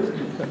group.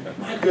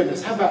 My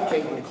goodness, how about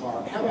Caitlin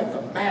Clark? How about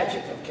the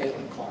magic of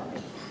Caitlin Clark?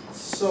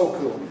 So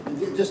cool.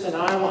 And just an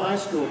Iowa high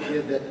school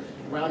kid that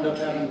wound up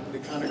having the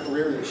kind of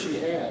career that she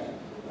had.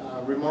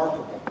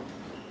 Remarkable.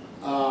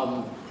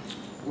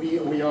 We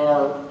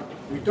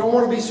don't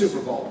want to be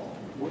Super Bowl.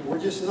 We're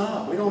just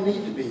not. We don't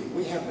need to be.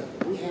 We have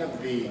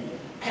the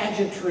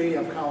pageantry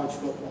of college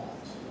football.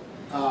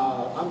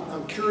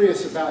 I'm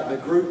curious about the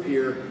group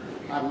here.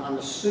 I'm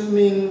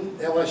assuming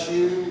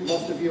LSU.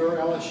 Most of you are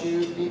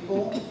LSU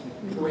people.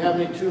 Do we have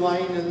any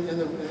Tulane in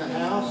the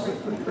house? A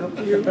lot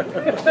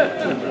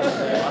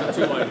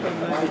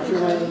of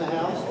Tulane in the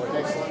house.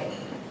 Excellent.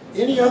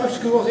 Any other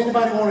schools?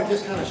 Anybody want to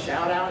just kind of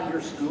shout out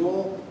your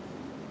school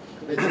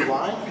that you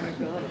like?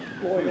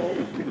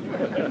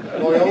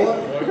 Loyola?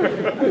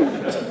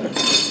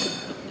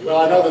 Well,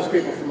 I know there's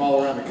people from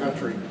all around the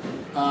country.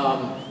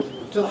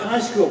 To the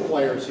high school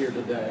players here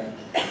today,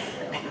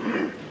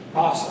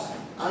 awesome.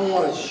 I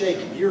want to shake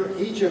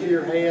each of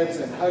your hands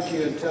and hug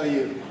you and tell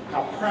you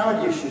how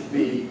proud you should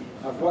be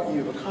of what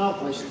you've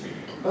accomplished,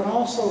 but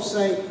also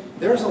say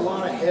there's a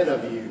lot ahead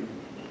of you,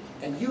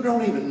 and you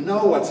don't even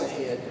know what's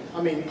ahead.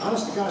 I mean,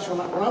 honest to gosh, when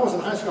I was in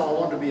high school, I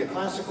wanted to be a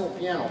classical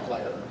piano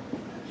player.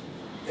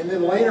 And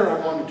then later I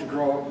wanted to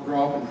grow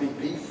up and be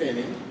Pete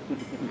Finney.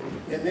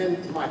 And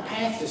then my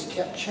path just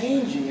kept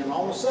changing, and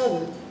all of a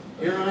sudden,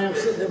 here I am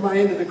sitting at my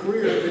end of the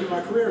career, in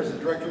my career as a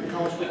director of the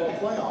college football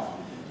playoff.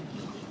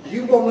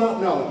 You will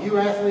not know, you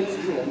athletes,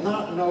 you will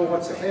not know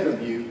what's ahead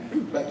of you,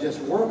 but just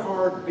work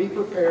hard, be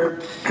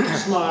prepared, keep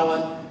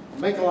smiling,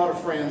 make a lot of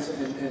friends,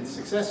 and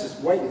success is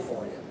waiting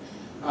for you.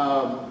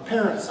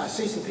 Parents, I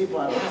see some people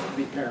that have to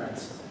be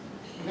parents.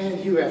 Man,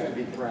 you have to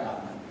be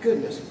proud.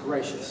 Goodness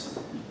gracious.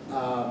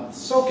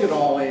 Soak it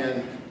all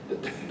in.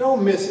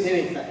 Don't miss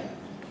anything.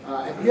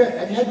 Have you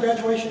had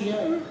graduation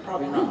yet?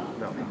 Probably not.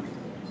 No.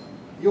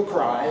 You'll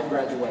cry at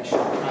graduation.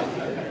 I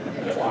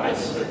did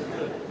twice.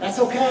 That's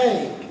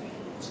okay.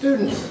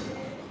 Students,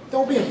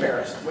 don't be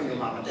embarrassed when your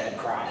mom and dad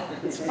cry.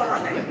 It's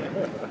fine.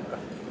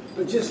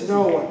 But just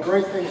know what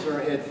great things are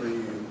ahead for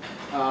you.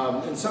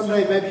 And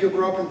someday maybe you'll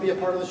grow up and be a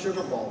part of the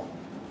Sugar Bowl.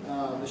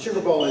 The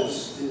Sugar Bowl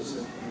is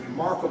a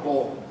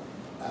remarkable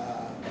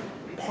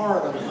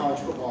part of the college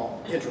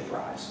football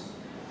enterprise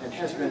and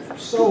has been for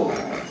so long.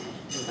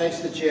 And thanks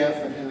to Jeff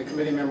and the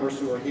committee members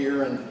who are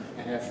here and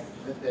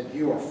that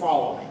you are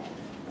following.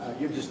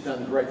 You've just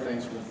done great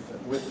things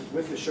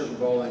with the Sugar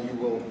Bowl, and you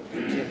will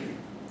continue.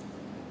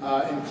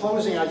 In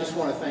closing, I just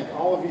want to thank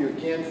all of you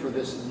again for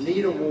this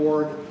neat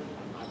award.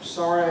 I'm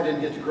sorry I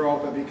didn't get to grow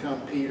up and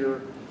become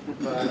Peter,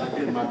 but I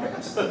did my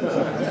best.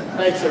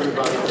 Thanks,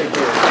 everybody. Take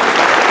care.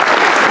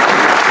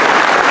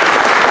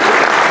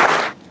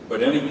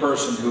 But any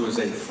person who is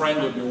a friend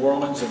of New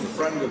Orleans and a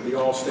friend of the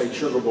Allstate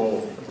Sugar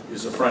Bowl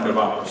is a friend of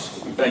ours.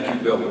 Thank you,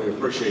 Bill. We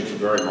appreciate you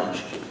very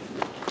much.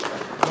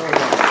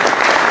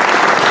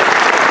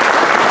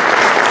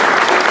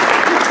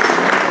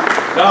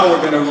 Now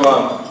we're going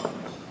to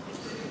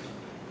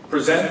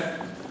present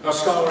our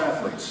scholar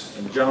athletes.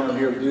 And the gentleman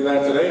here to do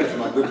that today is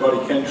my good buddy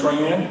Ken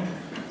Trahan.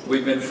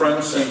 We've been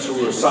friends since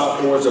we were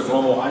sophomores at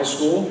Homo High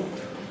School.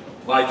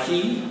 Like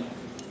he,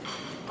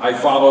 I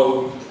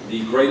follow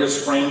the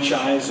greatest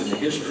franchise in the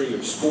history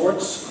of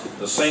sports,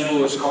 the St.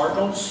 Louis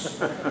Cardinals,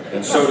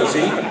 and so does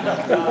he.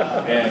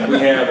 And we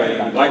have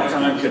a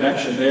lifetime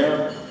connection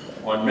there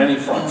on many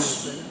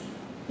fronts.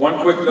 One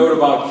quick note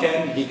about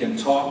Ken, he can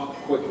talk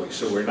quickly,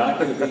 so we're not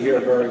going to be here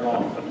very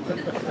long.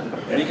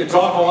 And he can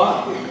talk a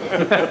lot.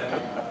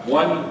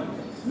 One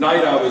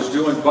night I was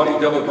doing Buddy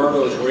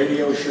Diliberto's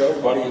radio show.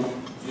 Buddy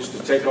used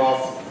to take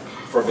off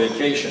for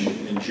vacation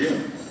in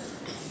June.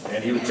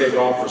 And he would take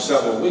off for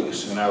several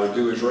weeks, and I would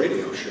do his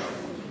radio show.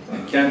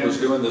 And Ken was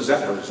doing the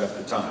Zephyrs at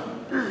the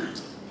time.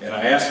 And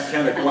I asked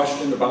Ken a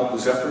question about the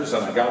Zephyrs,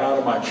 and I got out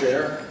of my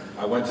chair.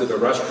 I went to the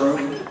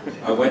restroom.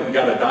 I went and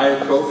got a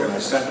Diet Coke, and I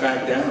sat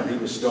back down, and he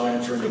was still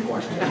answering the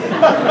question.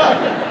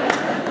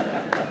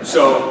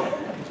 So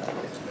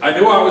I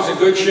knew I was in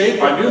good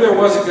shape. I knew there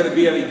wasn't going to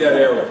be any dead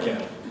air with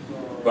Ken.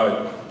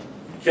 But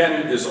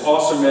Ken is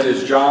awesome at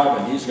his job,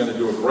 and he's going to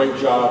do a great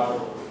job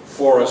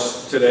for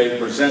us today,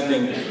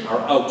 presenting our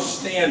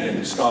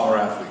outstanding scholar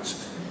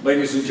athletes.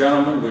 Ladies and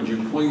gentlemen, would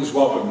you please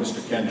welcome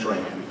Mr. Ken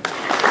Trahan.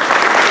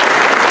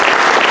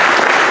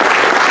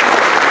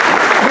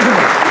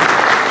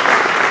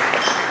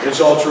 It's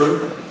all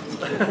true.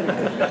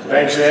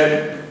 Thanks,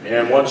 Ed.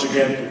 And once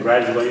again,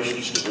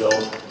 congratulations to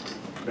Bill.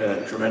 Been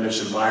a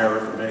tremendous admirer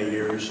for many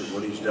years of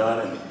what he's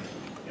done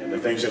and the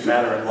things that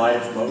matter in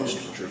life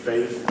most, which are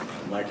faith,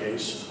 in my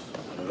case.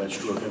 I know that's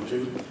true of him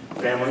too.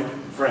 Family,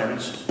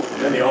 friends,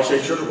 and the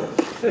Allstate Sugar Bowl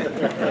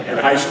and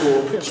high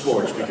school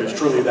sports, because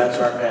truly that's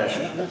our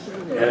passion.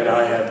 Ed and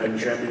I have been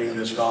championing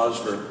this cause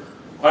for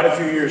quite a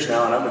few years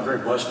now, and I've been very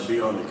blessed to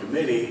be on the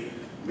committee,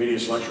 Media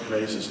Selection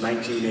Committee, since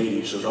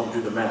 1980, so don't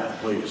do the math,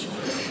 please.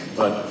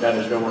 But that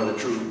has been one of the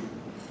true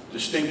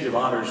distinctive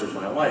honors of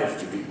my life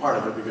to be part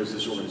of it, because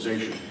this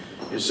organization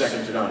is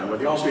second to none. And what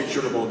the Allstate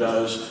Sugar Bowl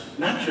does,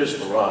 not just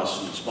for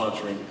us in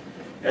sponsoring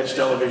Ed's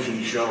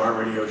television show, our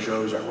radio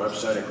shows, our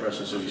website at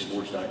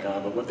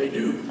CrescentCitySports.com, but what they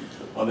do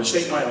on the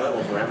statewide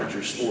level for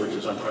amateur sports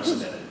is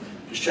unprecedented.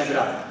 Just check it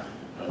out.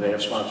 They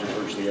have sponsored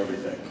virtually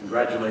everything.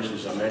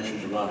 Congratulations, I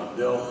mentioned, to Ron and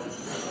Bill.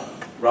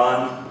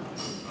 Ron,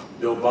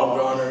 Bill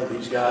Bumgarner,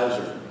 these guys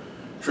are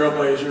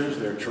trailblazers.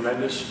 They're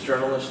tremendous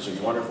journalists and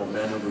wonderful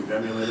men who we've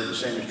emulated. The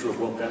same is true of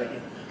Will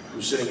Pennigan,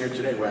 who's sitting here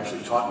today, who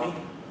actually taught me.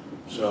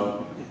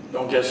 So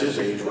don't guess his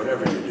age,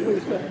 whatever you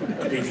do.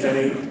 Pete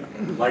Finney,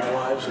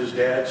 likewise, his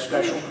dad,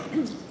 special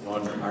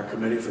on our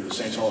committee for the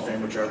Saints Hall of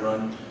Fame, which I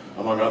run,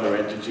 among other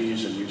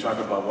entities. And you talk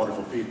about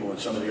wonderful people, and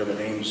some of the other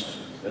names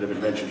that have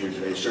been mentioned here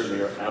today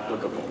certainly are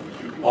applicable.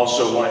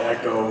 Also want to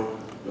echo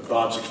the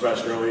thoughts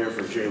expressed earlier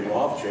for Jay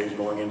Roth. Jay's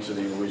going into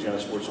the Louisiana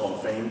Sports Hall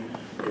of Fame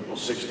April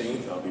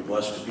 16th. I'll be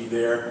blessed to be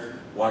there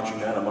watching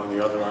that among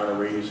the other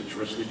honorees. It's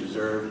richly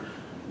deserved.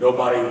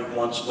 Nobody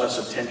wants less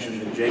attention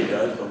than Jay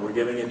does, but we're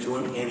giving it to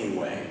him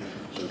anyway.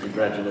 So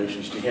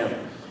congratulations to him.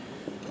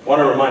 I want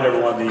to remind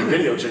everyone the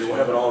video today, we'll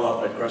have it all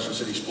up at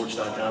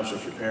CrescentCitySports.com, so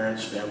if your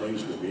parents,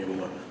 families will be able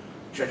to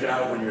check it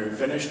out when you're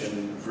finished,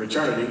 and for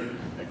eternity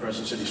at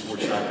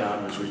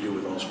CrescentCitySports.com, as we do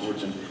with all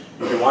sports. And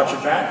you can watch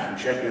it back and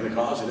champion the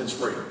cause, and it's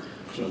free.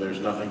 So there's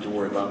nothing to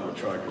worry about with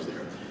charges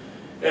there.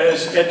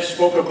 As Ed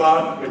spoke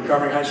about, I've been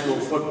covering high school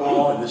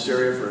football in this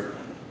area for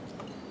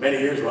many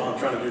years. Well, I'm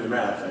trying to do the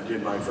math. I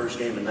did my first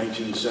game in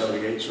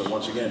 1978, so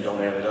once again,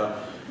 don't add it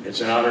up.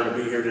 It's an honor to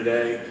be here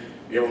today,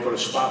 be able to put a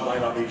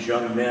spotlight on these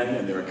young men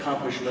and their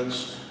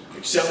accomplishments,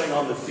 excelling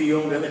on the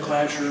field, in the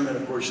classroom, and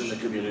of course in the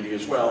community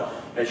as well,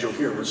 as you'll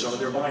hear with some of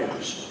their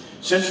bios.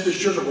 Since the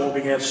Sugar Bowl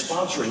began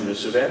sponsoring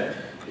this event,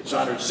 it's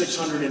honored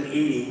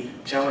 680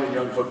 talented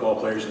young football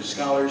players and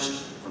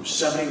scholars from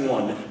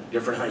 71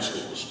 different high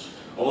schools.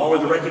 Along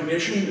with the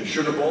recognition, the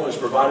Sugar Bowl has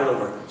provided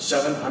over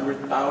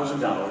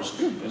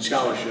 $700,000 in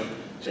scholarship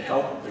to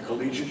help the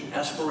collegiate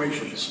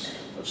aspirations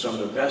of some of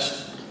the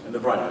best and the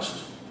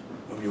brightest,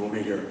 whom you will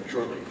meet here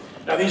shortly.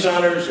 Now, these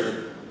honors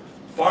are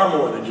far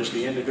more than just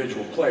the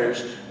individual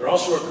players. They're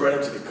also a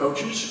credit to the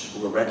coaches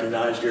who were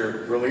recognized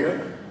here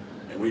earlier,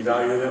 and we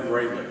value them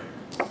greatly.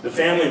 The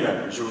family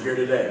members who are here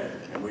today,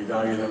 and we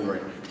value them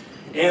greatly.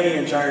 And the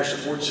entire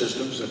support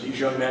systems that these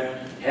young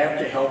men have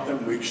to help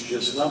them reach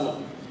this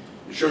level.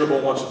 The Sugar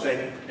Bowl wants to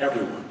thank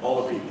everyone,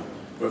 all the people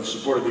who have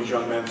supported these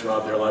young men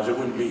throughout their lives. They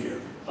wouldn't be here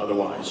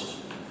otherwise.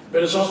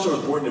 But it's also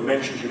important to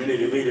mention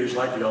community leaders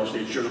like the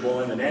Allstate Sugar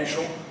Bowl and the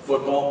National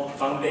Football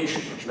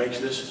Foundation, which makes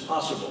this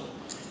possible.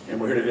 And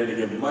we're here today to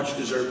give much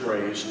deserved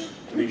praise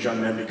to these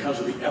young men because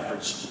of the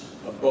efforts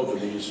of both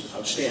of these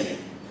outstanding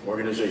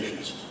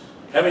organizations.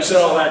 Having said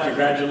all that,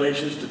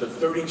 congratulations to the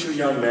 32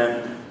 young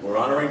men we're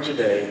honoring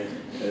today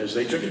as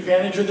they took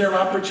advantage of their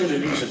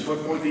opportunities and put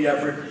forth the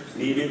effort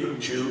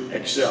needed to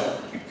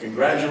excel.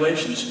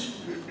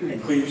 Congratulations,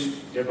 and please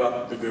give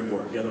up the good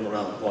work. Give them a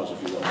round of applause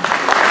if you will.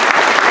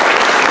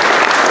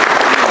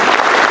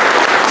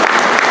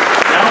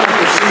 Now we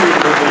proceed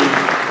with the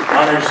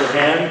honors at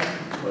hand.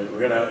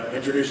 We're going to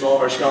introduce all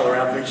of our scholar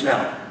athletes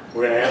now.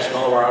 We're going to ask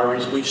all of our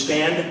honorees, please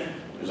stand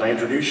as I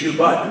introduce you,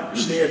 but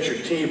stay at your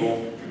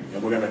table,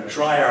 and we're going to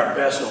try our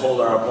best to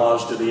hold our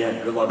applause to the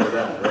end. Good luck with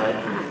that, right?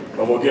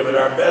 But we'll give it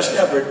our best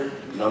effort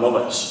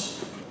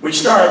nonetheless. We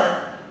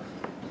start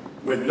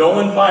with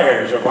Nolan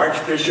Byers of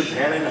Archbishop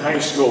Hannon High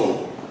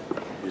School.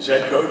 His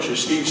head coach is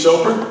Steve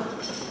Soper.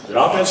 He's an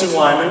offensive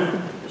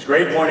lineman. His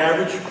grade point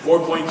average,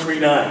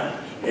 4.39.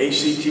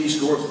 ACT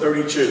score of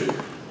 32.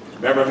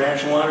 Member of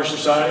National Honor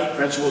Society,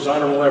 Principal's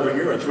Honorable every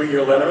year, a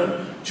 3-year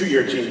letterman,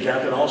 2-year team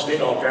captain, all-state,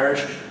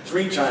 all-parish,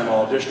 3-time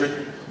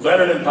all-district,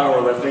 lettered in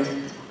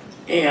powerlifting,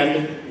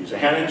 and he's a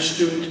Hannon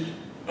Student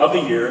of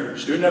the Year,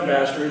 student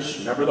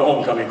ambassadors, member of the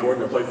homecoming court,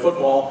 and play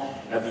football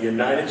at the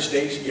United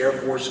States Air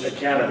Force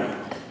Academy.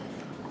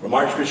 From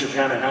Archbishop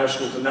Hannon High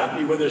School to not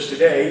be with us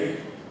today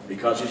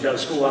because he's got a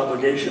school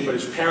obligation, but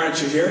his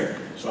parents are here,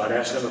 so I'd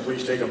ask them to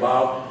please take a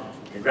bow.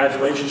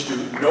 Congratulations to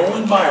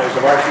Nolan Byers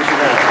of Archbishop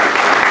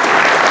Hannon.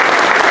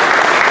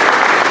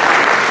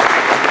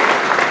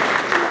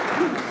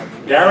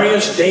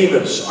 Darius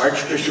Davis,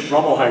 Archbishop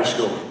Rummel High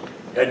School.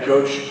 Head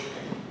coach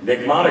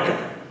Nick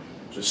Monica.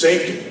 It's a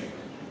safety.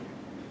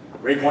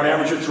 Grade point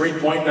average of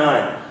 3.9.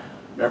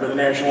 Member of the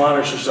National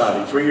Honor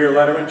Society. 3-year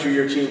letterman,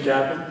 2-year team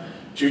captain,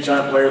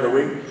 2-time player of the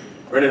week.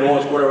 Brendan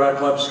Wallace Quarterback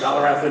Club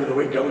Scholar Athlete of the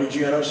Week.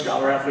 WGNO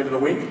Scholar Athlete of the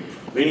Week.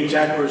 Leading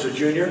tackler as a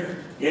junior.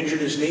 Injured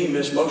his knee,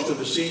 missed most of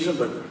the season,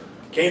 but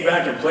came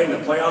back and played in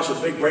the playoffs with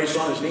a big brace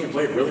on his knee and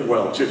played really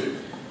well, too.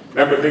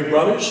 Member of Big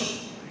Brothers.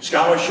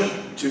 Scholarship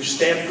to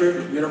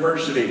Stanford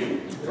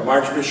University. From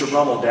Archbishop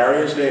Rummel,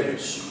 Darius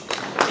Davis.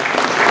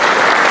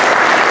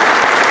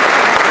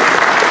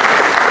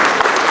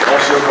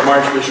 Also Also from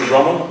Archbishop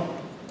Rummel,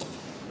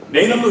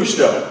 Nathan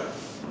Lusto,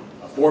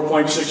 a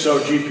 4.60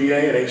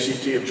 GPA and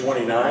ACT of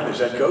 29. His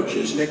head coach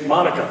is Nick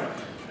Monica.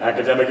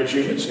 Academic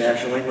Achievements,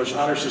 National English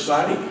Honor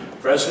Society,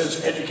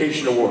 President's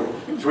Education Award,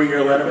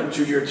 3-year letterman,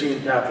 2-year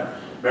team captain,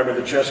 member of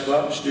the Chess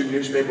Club, student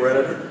newspaper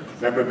editor,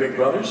 member of Big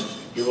Brothers.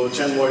 He will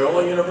attend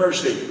Loyola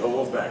University. Go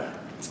Wolfpack.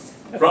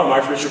 From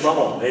Archbishop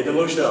Rummel, Nathan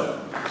Lusto.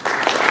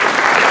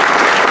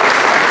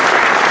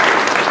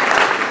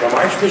 From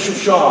Archbishop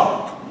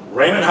Shaw,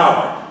 Raymond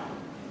Howard.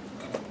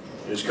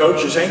 His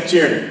coach is Hank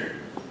Tierney,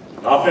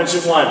 an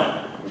offensive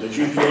lineman with a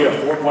GPA of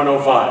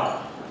 4.05.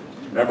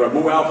 Member of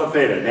Mu Alpha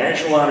Theta,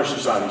 National Honor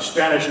Society,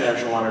 Spanish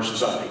National Honor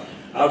Society.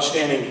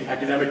 Outstanding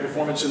academic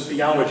performance in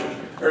theology,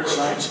 earth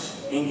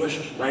science,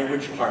 English,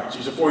 language, arts.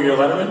 He's a 4-year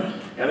letterman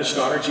and a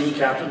starter team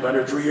captain,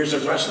 under 3 years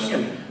of wrestling,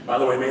 and by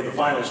the way, made the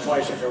finals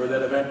twice. I covered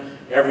that event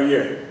every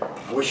year.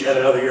 I wish you had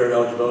another year of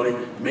eligibility,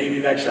 maybe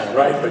next time,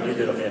 right? But you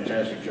did a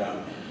fantastic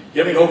job.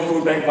 Giving Hope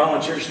Food Bank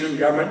volunteer student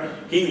government,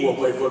 he will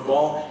play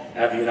football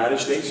at the United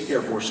States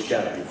Air Force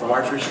Academy. From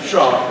Archbishop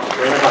Shaw,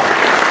 Raymond Howard.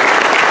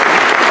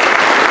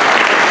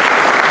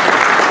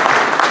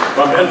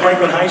 From Ben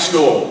Franklin High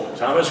School,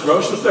 Thomas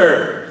Gross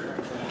III.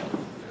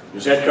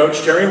 His head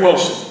coach, Terry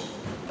Wilson.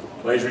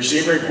 Plays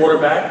receiver and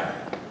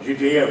quarterback,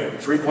 GPA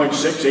of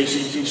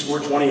 3.6, ACT score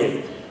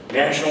 28.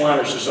 National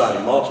Honor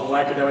Society, multiple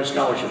academic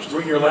scholarships,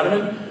 3-year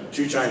letterman,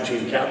 2-time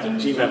team captain,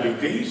 team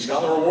MVP,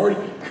 Scholar Award,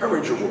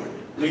 Courage Award,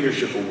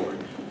 Leadership Award.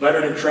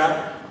 Lettered in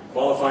track,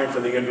 qualifying for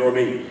the indoor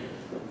meet.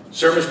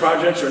 Service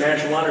projects are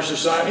National Honor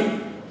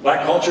Society,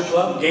 Black Culture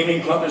Club,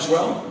 Gaming Club as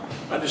well.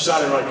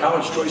 Undecided on a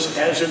college choice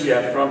as of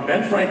yet. From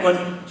Ben Franklin,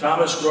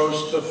 Thomas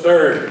Gross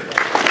III.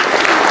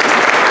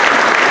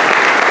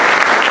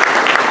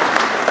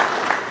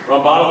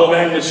 From Bonneville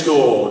Magnet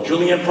School,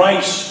 Julian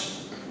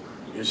Price.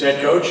 His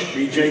head coach,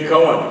 B.J.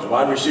 Cohen. He's a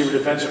wide receiver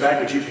defensive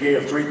back, a GPA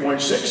of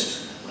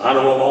 3.6.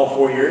 Honor roll all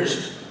 4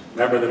 years.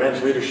 Member of the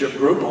men's leadership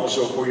group,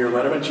 also a 4-year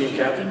letterman, team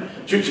captain,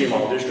 2-team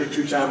all-district,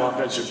 2-time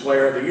offensive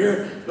player of the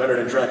year, lettered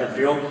in track and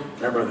field,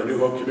 member of the New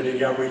Hope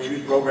Community Outreach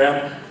Youth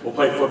Program, will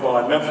play football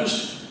at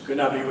Memphis. Could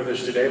not be with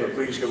us today, but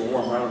please give a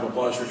warm round of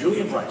applause for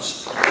Julian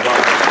Price.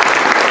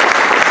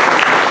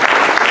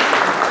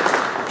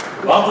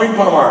 Bob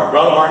Green-Parmar,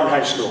 Brother Martin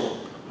High School,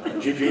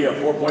 GPA of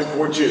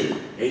 4.42,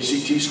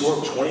 ACT score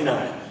of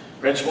 29,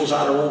 principal's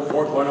honor roll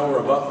 4.0 or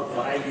above for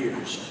 5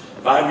 years,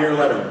 5-year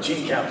letterman,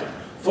 team captain,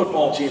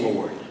 football team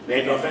award,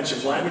 named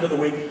offensive lineman of the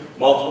week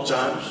multiple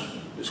times.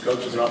 His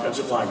coach is an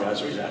offensive line guy,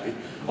 so he's happy.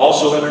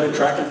 Also lettered in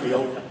track and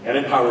field and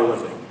in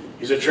powerlifting.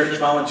 He's a church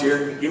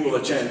volunteer. He will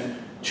attend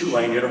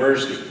Tulane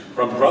University.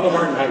 From Brother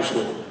Martin High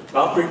School,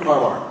 Bob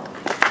Green-Parmar.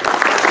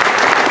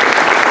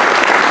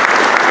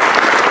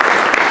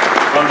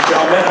 From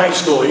Chalmette High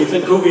School,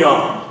 Ethan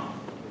Couvillon.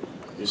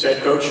 His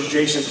head coach is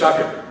Jason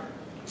Tucker.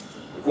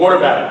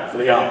 Quarterback for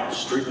the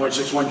Owls,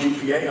 3.61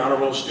 GPA, honor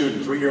roll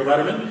student, 3-year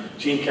letterman,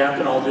 team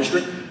captain,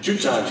 all-district,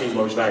 2-time team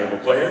most valuable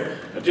player,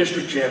 a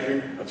district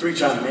champion, a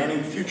 3-time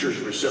Manning Futures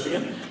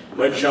recipient,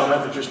 led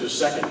Chalmette to just the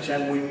second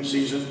 10-win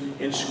season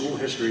in school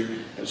history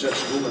and set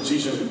school and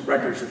season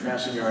records for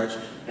passing yards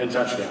and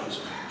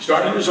touchdowns.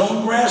 Started his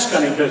own grass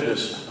cutting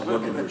business. I'm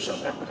looking for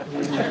someone.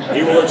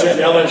 He will attend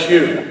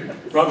LSU.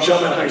 From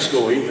Chalmette High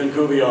School, Ethan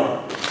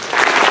Couvillon.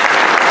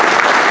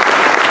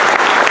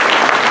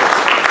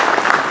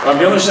 From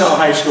De La Salle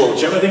High School,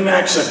 Timothy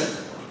Maxson.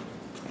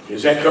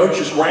 His head coach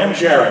is Graham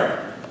Jarrett.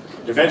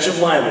 Defensive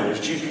lineman, his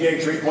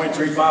GPA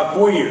 3.35,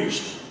 4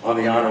 years on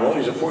the honor roll.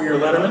 He's a 4-year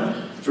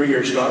letterman,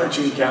 3-year starter,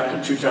 team captain,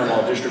 2-time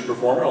all-district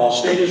performer,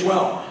 all-state as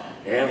well.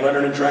 And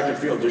lettered in track and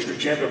field, district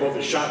champion both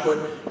the shot put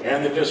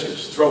and the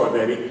discus. Throw it,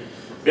 baby.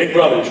 Big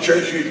Brothers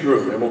Church Youth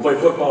Group, and will play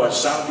football at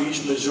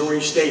Southeast Missouri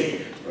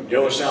State. From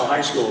De La Salle High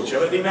School,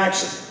 Timothy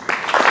Maxson.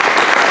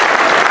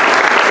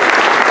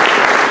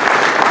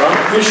 From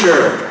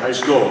Fisher High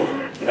School,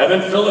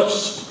 Evan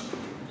Phillips.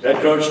 Head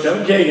coach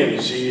Devin Kagan.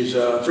 He's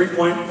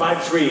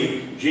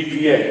 3.53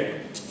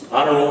 GPA.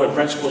 Honor roll and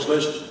principals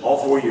list all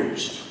 4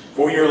 years.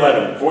 4-year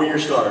letterman, 4-year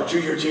starter,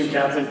 2-year team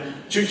captain,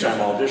 2-time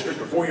all-district,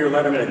 a 4-year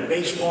letterman in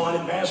baseball and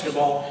in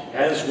basketball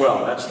as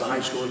well. That's the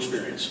high school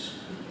experience.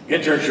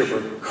 Internship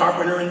for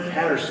Carpenter and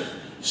Patterson,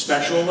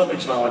 Special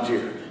Olympics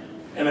volunteer,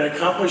 and an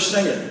accomplished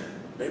singer.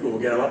 Maybe we'll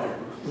get him up here.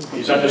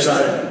 He's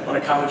undecided on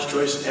a college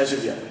choice as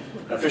of yet.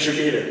 A Fisher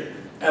Gator,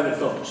 Evan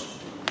Phillips.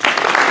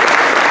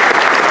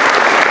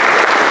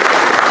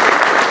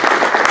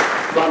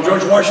 From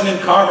George Washington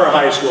Carver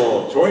High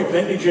School, Torrey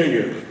Pinckney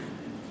Jr.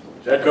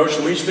 Head coach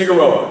Luis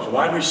Figueroa,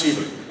 wide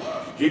receiver.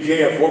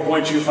 GPA of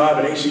 4.25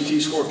 and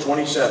ACT score of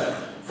 27.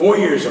 4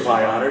 years of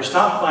high honors,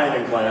 top 5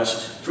 in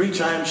class,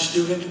 3-time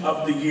student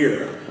of the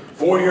year.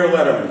 4-year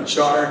letterman,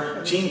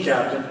 starter, team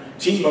captain,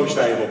 team most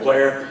valuable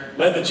player,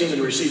 led the team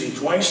in receiving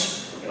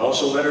twice, and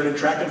also lettered in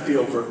track and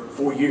field for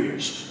 4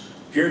 years.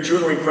 Peer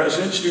tutoring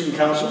president, student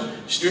council,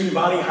 student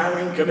body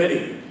hiring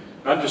committee.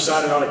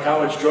 Undecided on a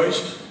college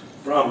choice.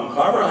 From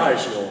Carver High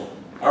School,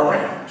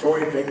 Aram,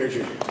 Torrey Pinckney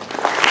Jr.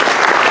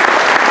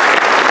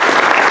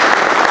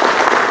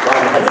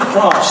 From Heather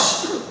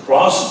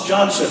Cross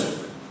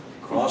Johnson,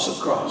 Cross of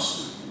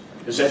Cross.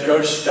 His head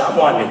coach, Tom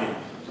Wadney.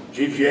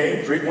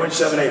 GPA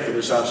 3.78 for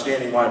this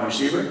outstanding wide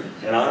receiver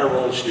and honor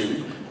roll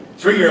student.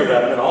 3-year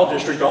letterman,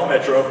 all-district,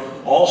 all-metro,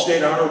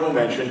 all-state honorable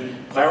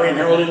mention,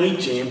 Clarion-Herald Elite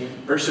Team,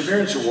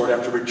 Perseverance Award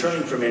after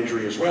returning from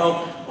injury as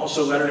well,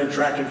 also lettered in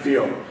track and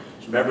field.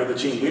 He's a member of the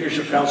Team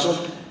Leadership Council,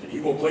 and he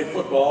will play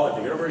football at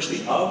the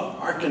University of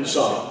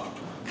Arkansas.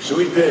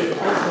 Suey Pig.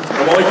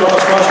 From Holy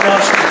Cross Cross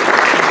Johnson.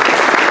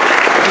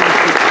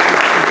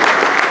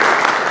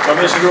 From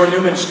Isidore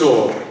Newman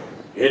School,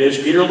 it is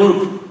Peter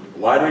Loop,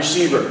 wide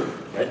receiver,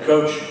 head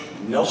coach,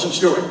 Nelson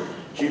Stewart.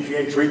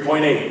 GPA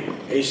 3.8,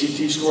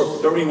 ACT score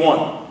of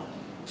 31.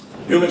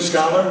 Newman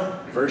Scholar,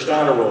 first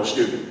honor roll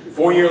student,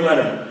 4-year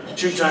letterman,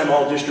 2-time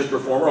all-district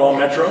performer,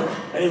 all-metro,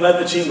 and he led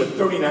the team with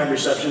 39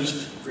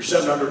 receptions for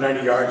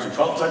 790 yards and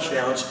 12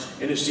 touchdowns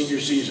in his senior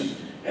season.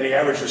 And he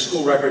averaged a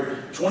school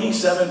record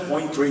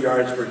 27.3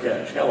 yards per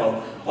catch.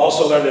 Hello.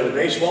 Also led in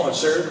baseball and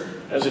served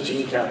as a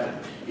team captain.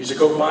 He's a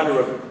co-founder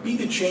of Be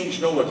the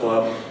Change NOLA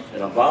Club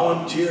and a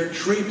volunteer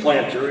tree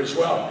planter as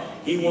well.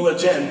 He will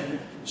attend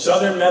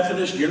Southern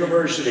Methodist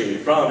University.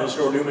 From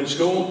Isidore Newman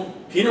School,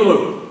 Peter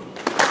Loop.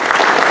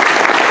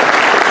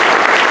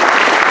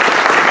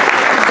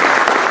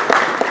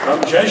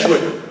 From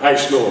Jesuit High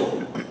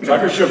School,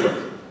 Tucker Schubert.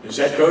 His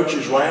head coach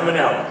is Ryan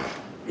Manella.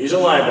 He's a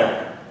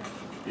linebacker.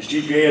 His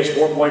GPA is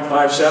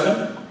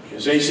 4.57.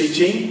 His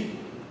ACT,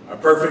 a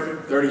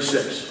perfect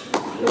 36.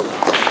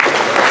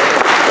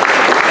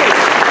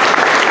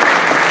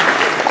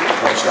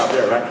 Stop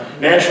there,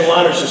 right? National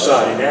Honor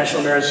Society,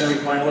 National Merit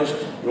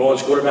semifinalist, New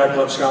Orleans Quarterback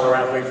Club Scholar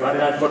Athlete, Friday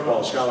Night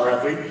Football Scholar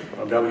Athlete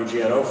from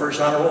WGNO, first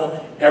honor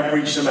roll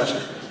every semester.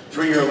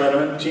 3-year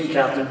letterman, team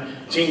captain,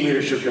 team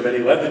leadership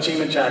committee, led the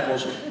team in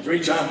tackles,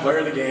 3-time player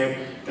of the game,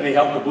 and he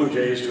helped the Blue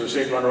Jays to a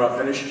state runner-up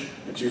finish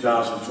in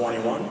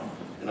 2021.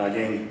 In our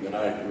game that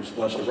I was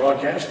blessed to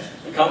broadcast,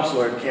 a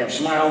counselor at Camp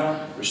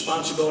Smile,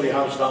 Responsibility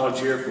House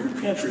volunteer, Food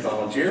Pantry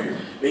volunteer,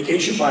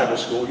 Vacation Bible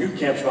School, Youth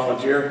Camps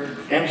volunteer,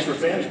 Hams for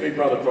Fans Big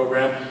Brother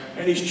program,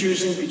 and he's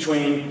choosing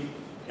between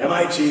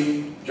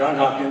MIT, Johns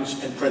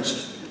Hopkins, and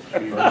Princeton.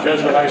 From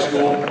Jesuit High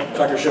School,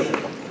 Tucker Schubert.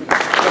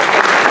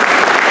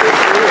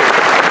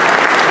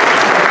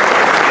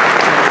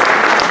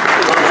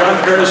 From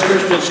John Curtis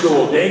Christian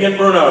School, Dagan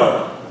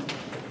Bruno.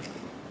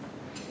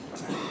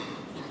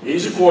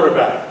 He's a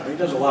quarterback. He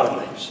does a lot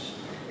of things.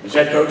 His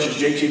head coach is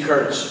JT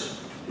Curtis.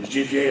 His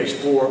GPA is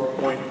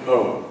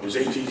 4.0. His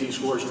ATT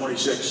score is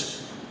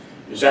 26.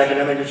 His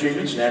academic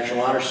achievements,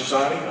 National Honor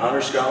Society,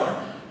 Honor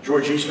Scholar,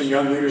 George Eastman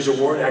Young Leaders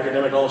Award,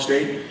 Academic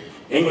All-State,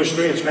 English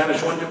 3 and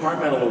Spanish 1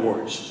 departmental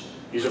awards.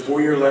 He's a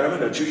 4-year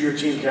letterman, a 2-year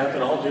team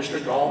captain,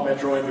 all-district,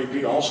 all-metro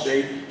MVP,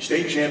 all-state,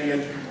 state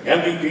champion,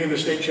 MVP of the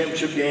state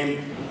championship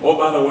game. Oh,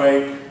 by the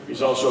way,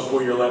 he's also a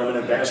 4-year letterman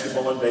in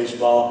basketball and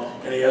baseball,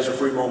 and he has a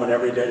free moment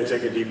every day to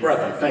take a deep breath,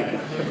 I think.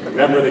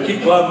 Member of the Key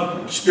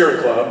Club,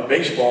 Spirit Club,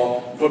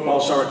 baseball, football,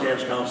 summer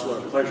camps counselor.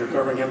 A pleasure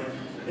covering him.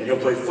 And he'll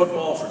play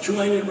football for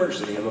Tulane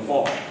University in the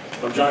fall.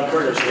 From John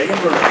Curtis, Dagan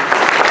Bruno.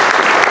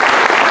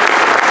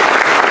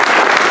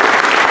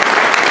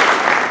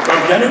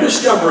 From Kenner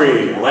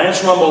Discovery,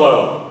 Lance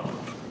Rumbelow.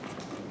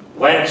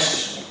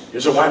 Lance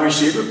is a wide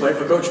receiver, played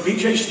for Coach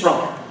P.J.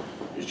 Sprung.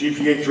 His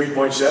GPA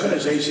 3.7,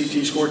 his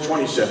ACT score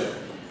 27.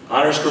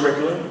 Honors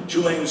curriculum,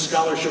 Tulane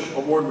Scholarship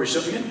Award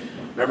recipient,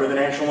 member of the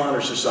National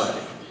Honor Society.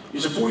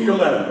 He's a 4-year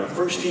letterman, a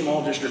first-team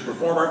all-district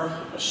performer,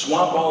 a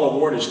Swamp Ball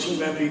Award as team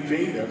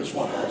MVP, they're the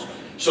Swamp Balls,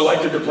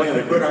 selected to play in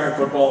the Gridiron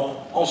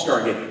Football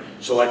All-Star Game,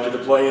 selected to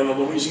play in the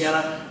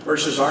Louisiana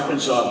versus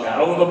Arkansas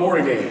Battle of the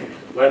Border Game,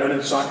 lettered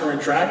in soccer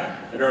and track,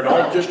 and earned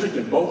all-district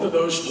in both of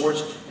those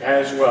sports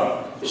as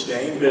well,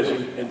 staying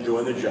busy and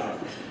doing the job.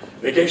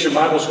 Vacation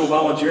Bible School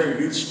volunteer,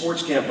 youth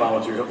sports camp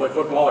volunteer. He'll play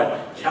football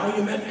at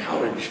Calumet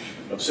College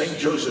of St.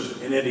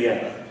 Joseph in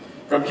Indiana.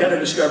 From Kenner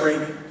Discovery,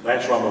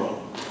 Lance Rumbelow.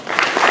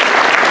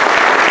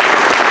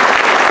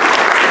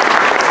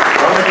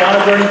 From the count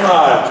of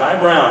 35, Ty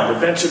Brown,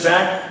 defensive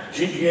back,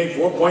 GPA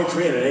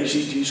 4.3 and an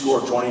ACT score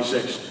of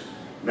 26.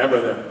 Member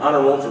of the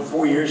honor roll for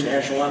 4 years,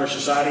 National Honor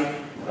Society,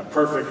 and a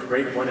perfect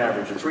grade point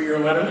average. A 3-year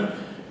letterman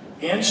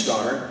and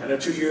star, and a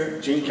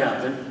 2-year team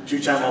captain,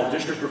 2-time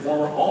all-district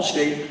performer,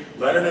 all-state,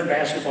 lettered in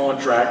basketball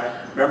and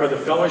track, member of the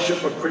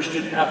Fellowship of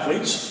Christian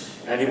Athletes,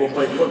 and he will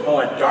play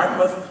football at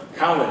Dartmouth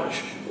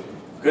College.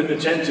 Couldn't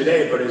attend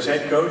today, but his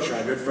head coach,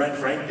 our good friend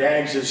Frank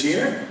Daggs, is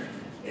here.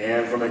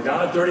 And from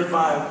McDonough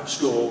 35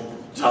 School,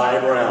 Ty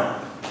Brown.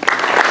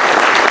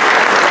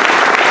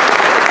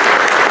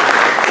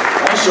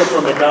 Also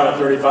from McDonough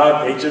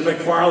 35, Peyton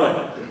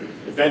McFarland.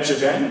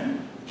 Defensive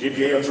end,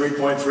 GPA of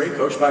 3.3,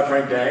 coached by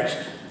Frank Daggs.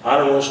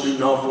 Honor roll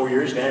student all 4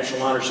 years,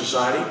 National Honor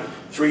Society,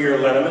 3-year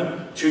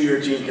letterman, 2-year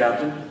team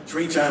captain,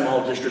 3-time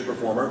all-district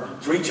performer,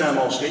 3-time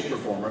all-state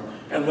performer,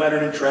 and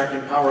lettered in track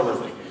and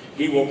powerlifting.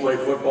 He will play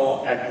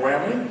football at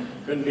Grambling.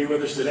 Couldn't be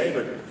with us today,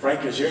 but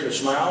Frank is here to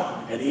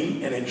smile and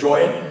eat and enjoy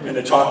it and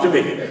to talk to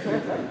me.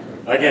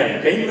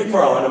 Again, Peyton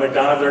McFarland of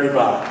McDonough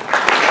 35.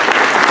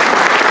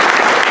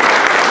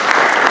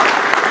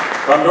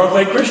 From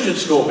Northlake Christian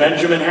School,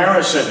 Benjamin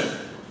Harrison.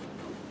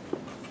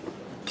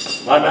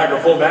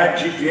 Linebacker fullback,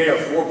 GPA of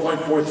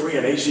 4.43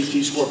 and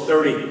ACT score of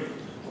 30.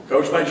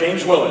 Coached by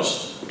James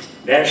Willis.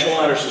 National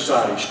Honor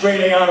Society,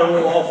 straight A honor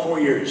roll all 4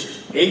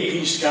 years.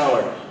 AP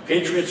Scholar,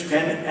 Patriots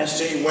Pen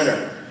Essay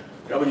winner.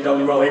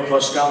 WWL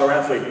A+ Scholar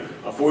Athlete,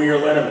 a 4-year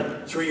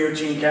Letterman, 3-year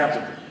team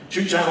captain.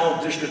 2-time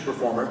All-District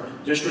Performer,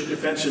 District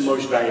Defensive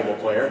Most Valuable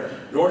Player,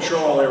 North Shore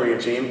All-Area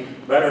Team,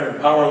 veteran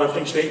in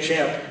powerlifting, state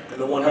champ in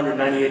the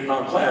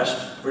 198-pound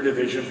class for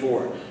Division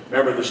IV.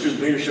 Member of the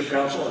Student Leadership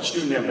Council, a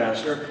student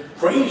ambassador,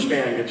 praise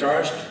band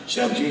guitarist,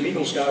 STEM team,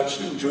 Eagle Scout,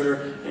 student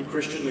tutor, and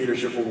Christian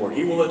Leadership Award.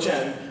 He will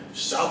attend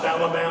South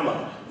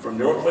Alabama from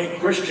North Lake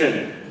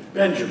Christian,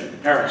 Benjamin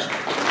Harrison.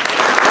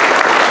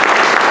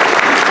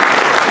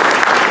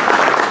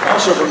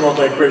 Also from North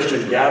Lake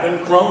Christian,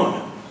 Gavin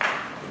Crone.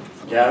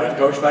 Gavin,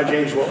 coached by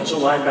James Willis, a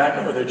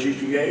linebacker with a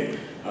GPA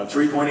of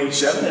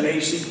 3.87 and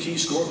ACT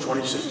score of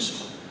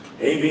 26.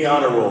 AB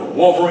Honor Roll,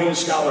 Wolverine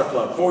Scholar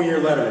Club, 4-year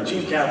Letterman,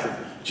 team captain,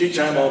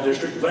 2-time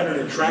All-District, lettered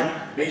in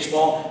track,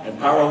 baseball, and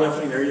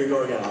powerlifting. There you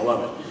go again, I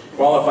love it.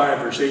 Qualified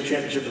for a state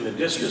championship in the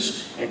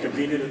discus and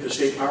competed at the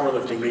state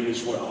powerlifting meet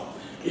as well.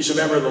 He's a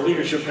member of the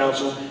Leadership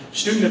Council,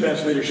 Student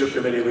Events Leadership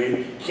Committee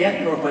lead,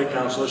 Canton North Lake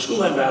Counselor,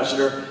 School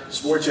Ambassador,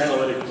 Sports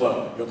Analytic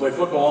Club. He'll play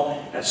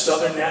football at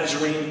Southern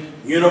Nazarene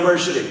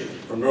University.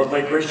 From North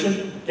Lake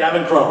Christian,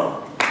 Gavin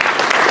Crone.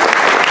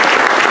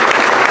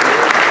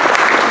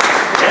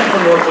 And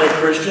from North Lake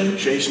Christian,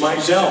 Chase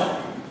Mizell.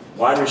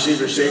 Wide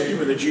receiver safety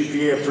with a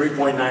GPA of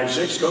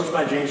 3.96, coached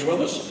by James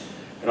Willis.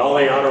 An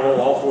All-A honor roll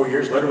all 4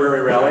 years,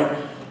 literary rally.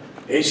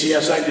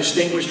 ACSI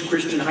Distinguished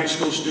Christian High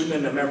School student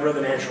and a member of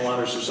the National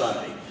Honor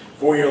Society.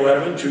 4-year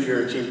Letterman,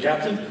 2-year team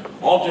captain,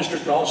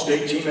 All-District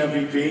All-State team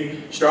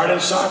MVP, started in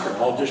soccer,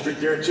 All-District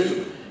there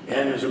too,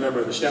 and is a member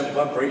of the STEM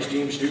Club, praise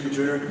team, student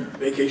tutor,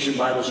 Vacation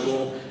Bible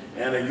School,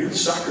 and a youth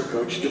soccer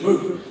coach to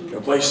boot. He'll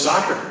play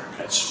soccer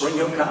at Spring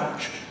Hill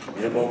College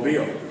in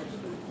Mobile.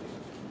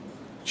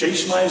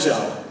 Chase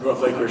Mizell, North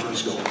Lake Christian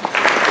School.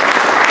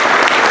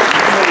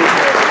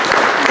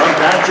 From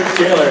Patrick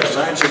Taylor,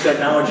 Science and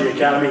Technology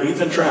Academy,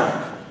 Ethan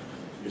Trout.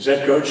 His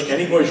head coach,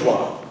 Kenny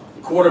Bourgeois.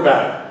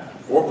 Quarterback,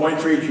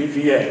 4.3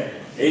 GPA,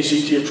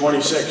 ACT of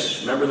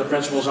 26, member of the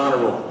Principal's Honor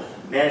Roll,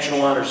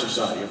 National Honor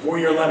Society, a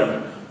 4-year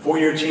Letterman,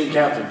 4-year team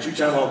captain,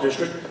 2-time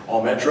All-District,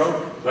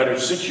 All-Metro, lettered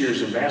 6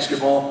 years in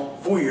basketball,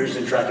 4 years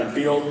in track and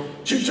field,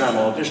 2-time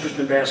All-District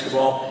in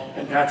basketball,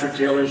 and Patrick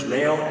Taylor's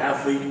Male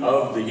Athlete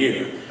of the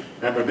Year.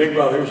 Member of Big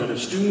Brothers and a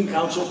student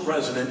council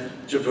president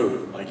to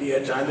boot. Like he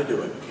had time to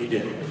do it, he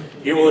did.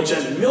 He will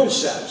attend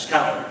Millsaps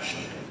College,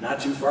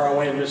 not too far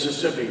away in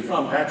Mississippi.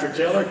 From Patrick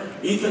Taylor,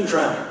 Ethan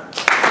Trout.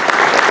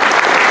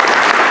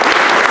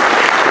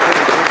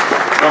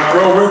 From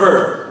Pearl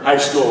River High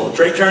School,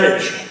 Trey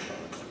Turnage.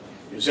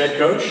 His head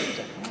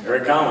coach,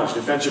 Eric Collins,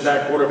 defensive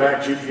back,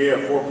 quarterback, GPA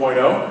of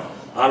 4.0.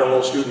 Honor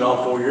roll student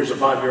all 4 years, a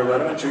 5-year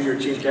Letterman, 2-year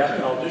team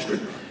captain,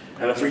 All-District,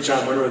 and a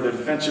 3-time winner of the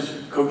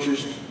Defensive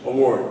Coaches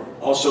Award.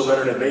 Also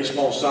lettered in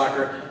baseball,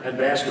 soccer, and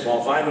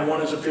basketball.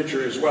 5-1 as a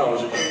pitcher as well.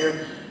 As a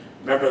junior,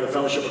 member of the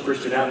Fellowship of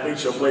Christian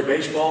Athletes. He'll play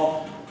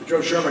baseball for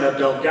Joe Sherman at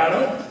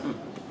Delgado.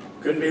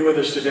 Couldn't be with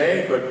us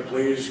today, but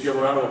please give a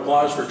round of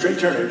applause for Trey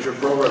Turnage of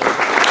Pearl River.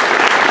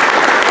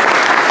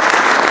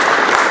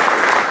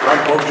 From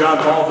Pope John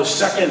Paul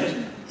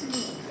II,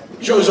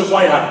 Joseph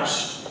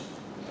Whitehouse.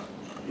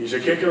 He's a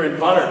kicker and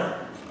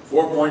punter,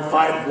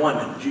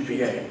 4.51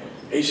 GPA.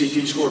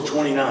 ACT score of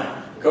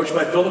 29. Coached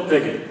by Philip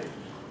Pickett.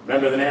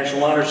 Member of the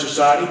National Honor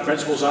Society,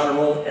 Principal's Honor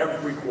Roll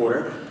every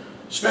quarter.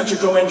 Spencer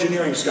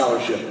Co-Engineering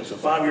Scholarship is a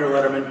 5-year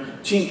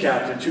Letterman, team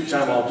captain,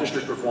 2-time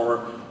All-District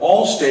Performer,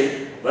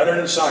 All-State, lettered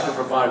in soccer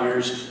for 5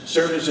 years,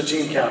 served as a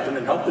team captain,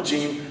 and helped the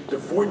team to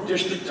 4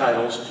 district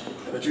titles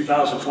in the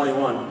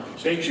 2021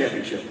 state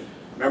championship.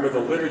 Member of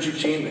the liturgy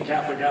team, the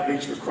Catholic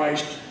Athletes for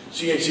Christ,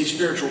 CAC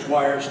Spiritual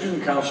Choir,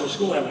 Student Council,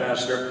 School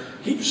Ambassador,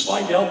 Keep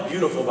Slidell,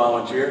 beautiful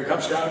volunteer,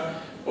 Cub Scout,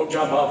 Pope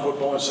John Paul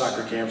football and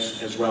soccer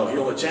camps as well.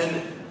 He'll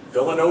attend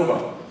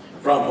Villanova.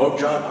 From Pope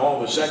John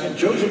Paul II,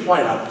 Joseph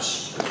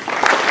Whitehouse.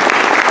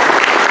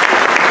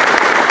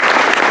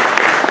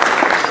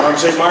 From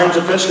St. Martin's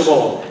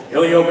Episcopal,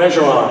 Ilio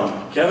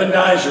Bejeron. Kevin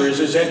Dizer is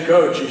his head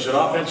coach. He's an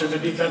offensive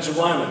and defensive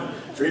lineman.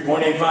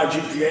 3.85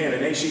 GPA and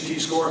an ACT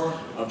score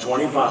of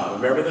 25. A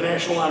member of the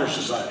National Honor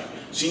Society,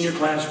 senior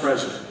class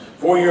president,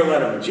 4-year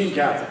Letterman, team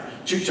captain,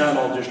 2-time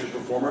All-District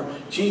Performer,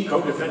 team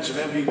co-defensive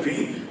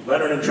MVP,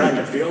 lettered in track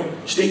and field,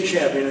 state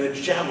champion in the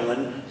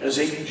javelin as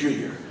a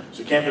junior. As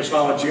a campus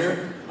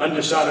volunteer,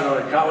 undecided on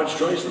a college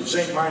choice from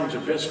St. Martin's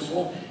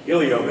Episcopal,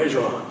 Ilio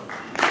Bejeron.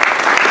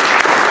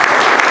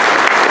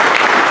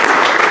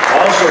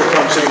 Also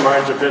from St.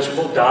 Martin's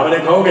Episcopal,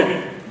 Dominic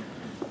Hogan.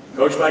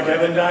 Coached by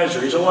Kevin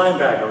Dizer, he's a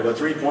linebacker with a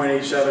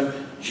 3.87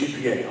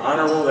 GPA.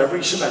 Honor roll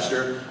every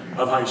semester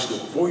of high school.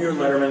 4-year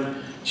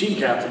Letterman, team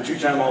captain,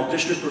 2-time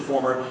All-District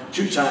Performer,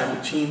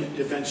 2-time Team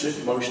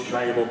Defensive Most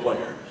Valuable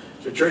Player.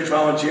 As a church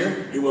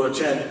volunteer, he will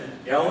attend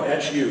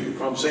LSU.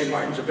 From St.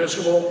 Martin's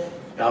Episcopal,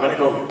 Dominic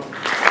Hogan.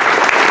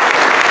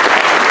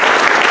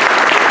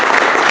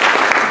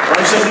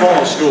 From St.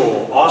 Paul's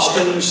School,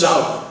 Austin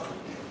South.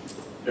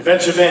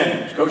 Defensive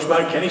end, coached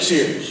by Kenny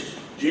Sears.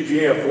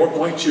 GPA of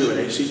 4.2 and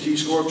ACT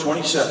score of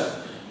 27.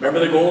 Member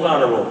of the Gold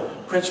Honor Roll,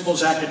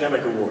 Principal's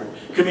Academic Award,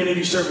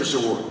 Community Service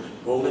Award,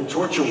 Golden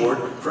Torch Award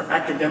for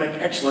Academic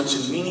Excellence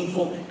and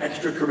Meaningful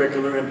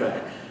Extracurricular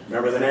Impact.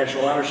 Member of the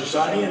National Honor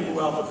Society and Blue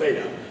Alpha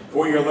Theta.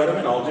 4-year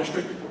Letterman,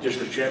 All-District,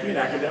 District Champion,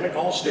 Academic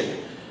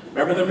All-State.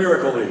 Member of the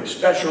Miracle League,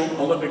 Special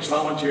Olympics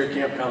Volunteer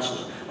Camp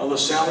Counselor, a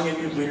LaSalle and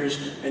Youth Leaders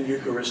and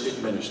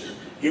Eucharistic Minister.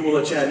 He will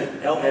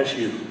attend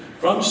LSU.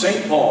 From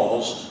St.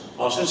 Paul's,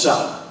 Austin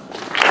South.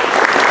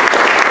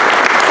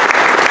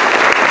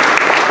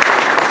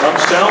 From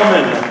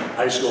Stallman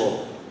High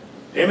School,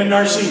 Damon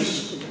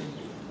Narcisse.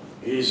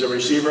 He's a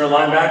receiver and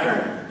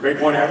linebacker, grade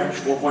point average,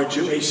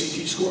 4.2,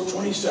 ACT score of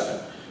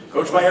 27.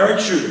 Coached by Eric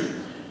Shooter.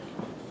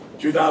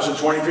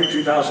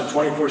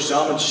 2023-2024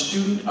 Salmon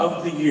Student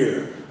of the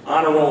Year.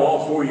 Honor roll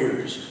all 4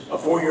 years. A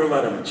 4-year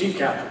Letterman, team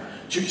captain,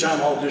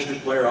 2-time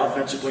All-District player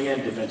offensively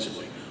and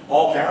defensively.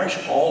 All-Parish,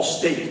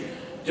 All-State.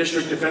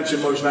 District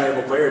Defensive Most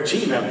Valuable Player,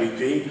 Team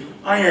MVP,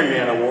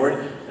 Ironman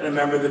Award, and a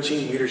member of the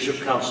Team Leadership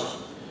Council.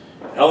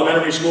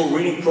 Elementary school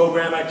reading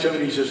program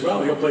activities as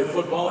well. He'll play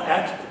football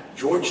at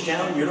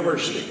Georgetown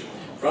University.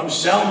 From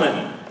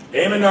Selman,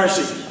 Damon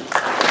Narcisse.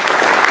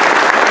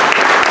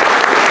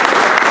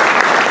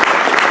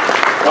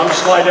 From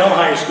Slidell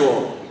High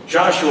School,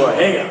 Joshua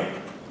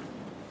Haga.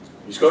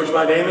 He's coached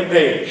by Damon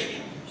Page.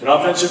 He's an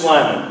offensive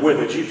lineman with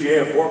a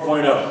GPA of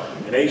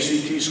 4.0, an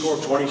ACT score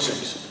of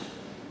 26.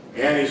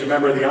 And he's a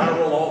member of the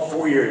Honor Roll all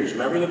 4 years,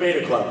 member of the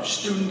Beta Club,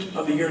 Student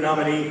of the Year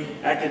nominee,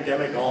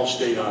 Academic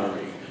All-State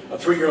honoree, a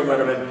 3-year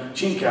Letterman,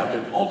 team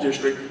captain,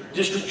 All-District,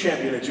 District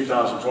Champion in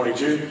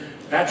 2022,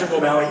 Patrick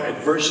O'Malley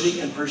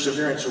Adversity and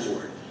Perseverance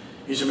Award.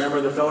 He's a member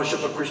of the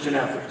Fellowship of Christian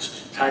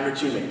Athletes, Tiger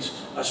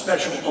Teammates, a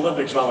Special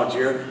Olympics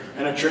volunteer,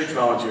 and a church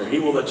volunteer. He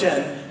will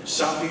attend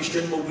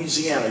Southeastern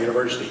Louisiana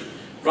University.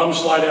 From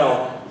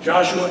Slidell,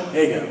 Joshua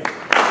Hagan.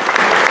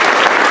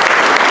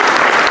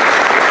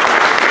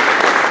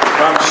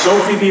 From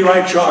Sophie B.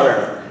 Wright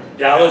Charter,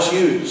 Dallas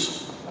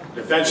Hughes,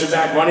 defensive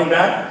back, running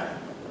back,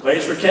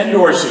 plays for Ken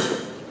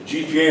Dorsey, a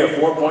GPA of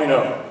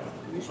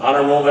 4.0.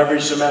 Honor roll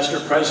every semester,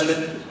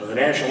 president of the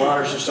National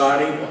Honor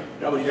Society,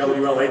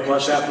 WWL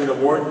A+ Athlete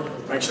Award,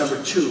 ranks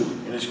number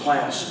 2 in his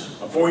class.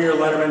 A 4-year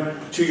Letterman,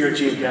 2-year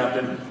team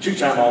captain,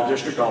 2-time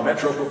All-District,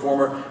 All-Metro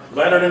performer,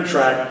 lettered in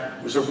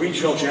track, was a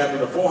regional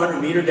champion of the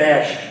 400-meter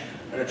dash,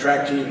 and a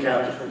track team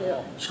captain.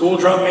 School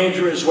drum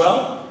major as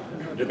well,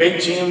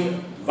 debate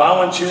team,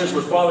 volunteers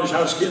with Father's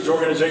House Kids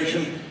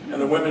Organization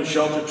and the Women's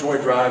Shelter Toy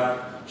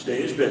Drive.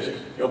 Stays busy.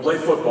 He'll play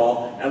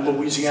football at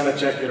Louisiana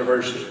Tech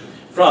University.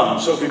 From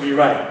Sophie B.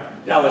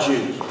 Wright, Dallas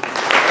Hughes.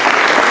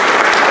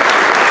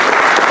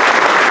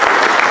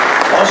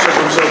 Also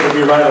from Sophie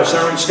B. Wright,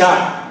 Osiris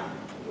Scott.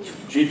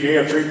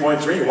 GPA of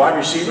 3.3, wide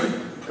receiver,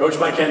 coached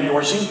by Ken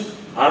Dorsey.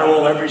 Honor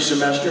roll every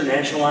semester,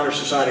 National Honor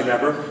Society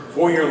member,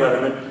 4-year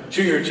Letterman,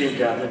 2-year team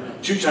captain,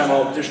 2-time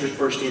All-District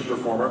First Team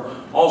performer,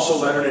 also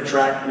lettered in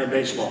track and in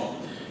baseball.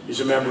 He's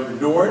a member of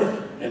NORD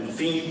and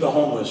Feed the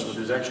Homeless with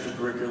his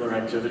extracurricular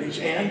activities,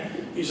 and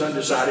he's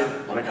undecided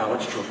on a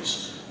college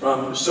choice.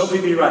 From Sophie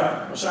B.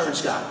 Wright, Osiris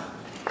Scott.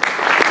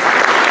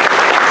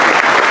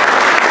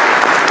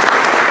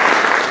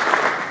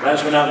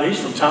 Last but not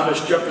least, from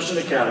Thomas Jefferson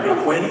Academy,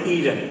 Quinn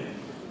Eden.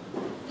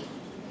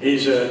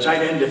 He's a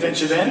tight end,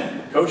 defensive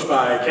end, coached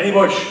by Kenny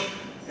Bush,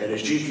 and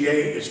his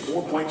GPA is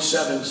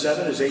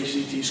 4.77, his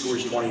ACT score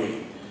is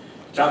 28.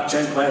 Top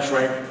 10 class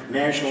rank,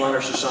 National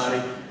Honor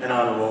Society, and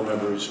Honor Roll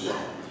member as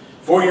well.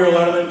 4-year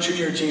Letterman,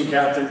 2-year team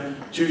captain,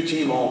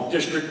 2-team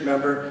All-District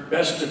member,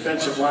 Best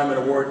Defensive Lineman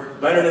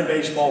Award, lettered in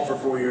baseball for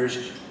 4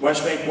 years,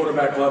 West Bank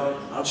Quarterback Club,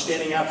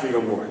 Outstanding Athlete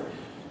Award.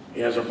 He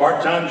has a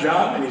part-time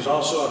job, and he's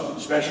also a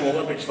Special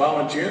Olympics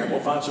volunteer. We'll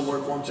find some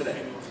work for him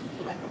today.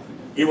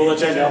 He will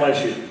attend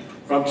LSU.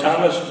 From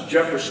Thomas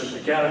Jefferson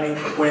Academy,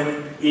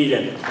 Quinn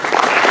Eden.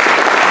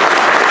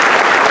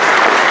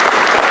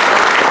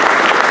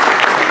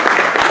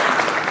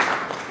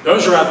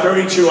 Those are our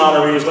 32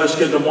 honorees. Let's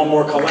give them one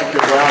more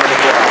collective round of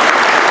applause.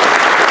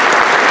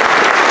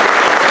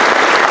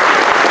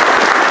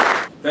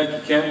 Thank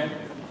you, Ken.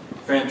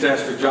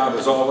 Fantastic job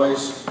as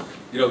always.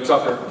 You know,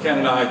 Tucker, Ken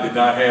and I did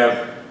not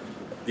have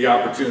the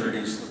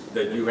opportunities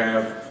that you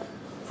have.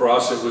 For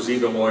us, it was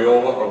either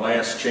Loyola or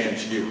Last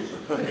Chance U.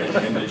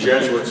 And the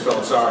Jesuits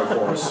felt sorry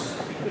for us,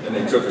 and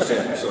they took us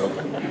in. So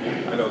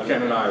I know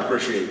Ken and I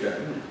appreciate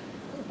that.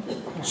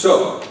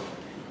 So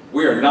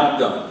we are not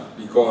done,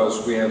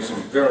 because we have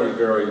some very,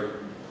 very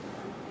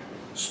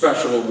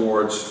special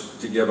awards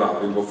to give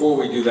out. And before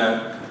we do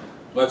that,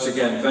 let's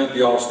again thank the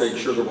Allstate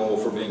Sugar Bowl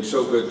for being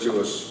so good to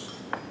us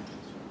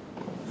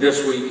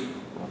this week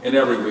and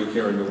every week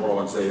here in New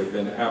Orleans. They have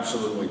been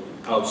absolutely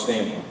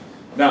outstanding.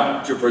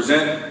 Now, to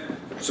present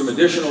some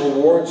additional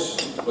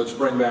awards, let's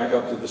bring back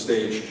up to the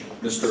stage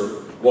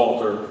Mr.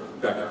 Walter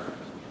Becker.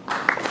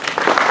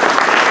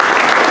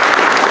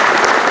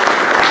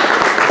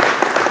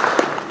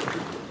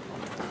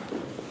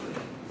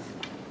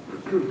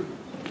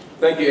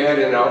 Thank you, Ed,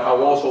 and I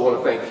also want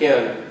to thank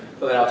Ken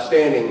for that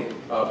outstanding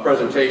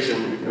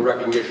presentation in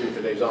recognition of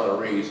today's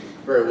honorees.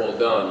 Very well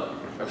done.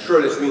 I'm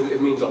sure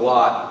it means a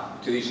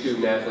lot to these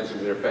student athletes and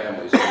to their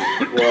families.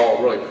 We're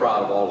all really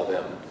proud of all of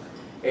them.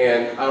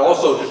 And I'd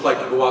also just like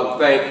to go out and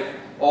thank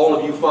all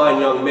of you fine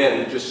young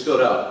men who just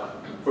stood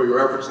up for your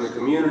efforts in the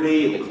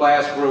community, in the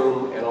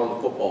classroom, and on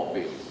the football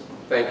field.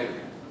 Thank you.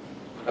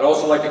 I'd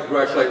also like to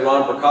congratulate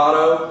Ron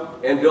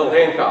Brocato and Bill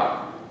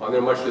Hancock on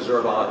their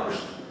much-deserved honors.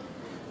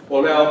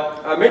 Well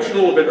now, I mentioned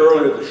a little bit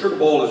earlier that the Sugar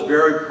Bowl is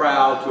very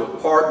proud to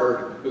have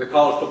partnered with the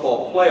College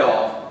Football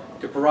Playoff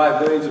to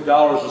provide millions of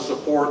dollars of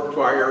support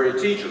to our area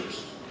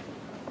teachers.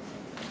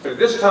 But at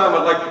this time,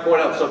 I'd like to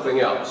point out something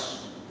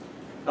else.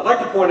 I'd like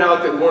to point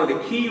out that one of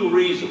the key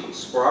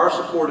reasons for our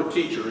support of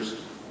teachers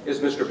is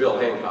Mr. Bill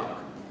Hancock.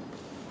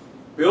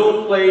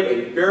 Bill played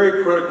a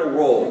very critical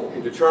role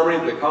in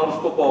determining that the College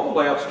Football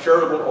Playoff's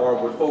charitable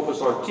arm would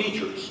focus on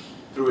teachers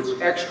through its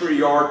Extra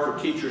Yard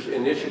for Teachers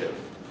initiative.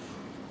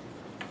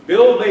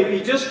 Bill may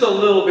be just a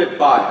little bit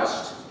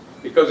biased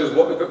because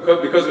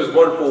of his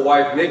wonderful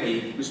wife,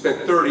 Nikki, who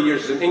spent 30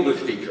 years as an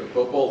English teacher.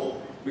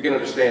 Well, we can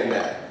understand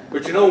that.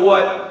 But you know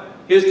what?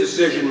 His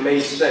decision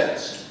made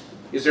sense.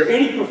 Is there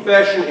any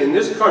profession in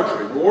this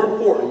country more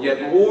important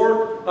yet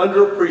more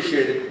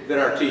underappreciated than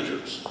our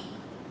teachers?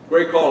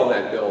 Great call on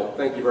that, Bill.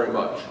 Thank you very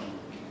much.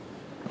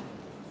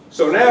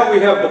 So now we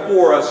have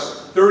before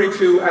us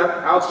 32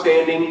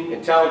 outstanding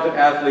and talented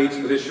athletes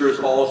for this year's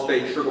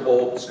Allstate Sugar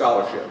Bowl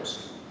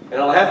scholarships. And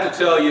I'll have to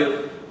tell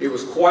you, it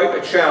was quite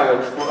a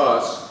challenge for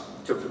us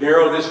to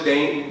narrow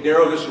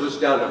this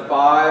list down to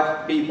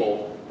 5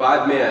 people,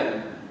 5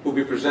 men, who will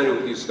be presented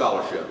with these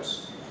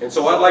scholarships. And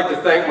so I'd like to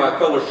thank my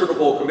fellow Sugar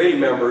Bowl committee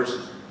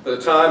members for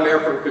the time,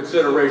 effort, and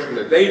consideration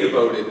that they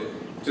devoted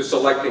to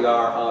selecting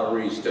our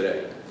honorees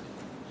today.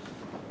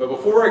 But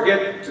before I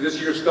get to this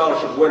year's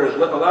scholarship winners,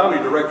 allow me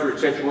to direct your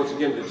attention once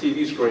again to the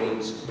TV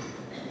screens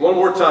one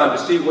more time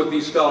to see what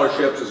these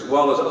scholarships, as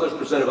well as others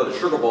presented by the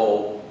Sugar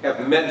Bowl,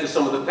 have meant to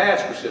some of the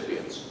past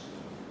recipients.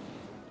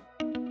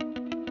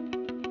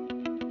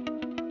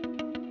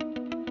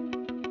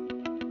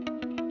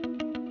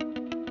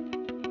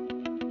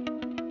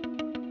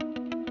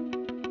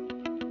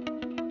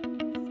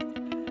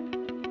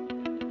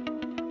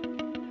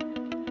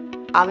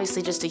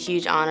 Obviously just a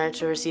huge honor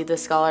to receive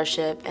this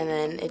scholarship, and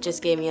then it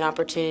just gave me an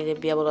opportunity to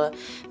be able to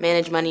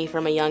manage money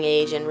from a young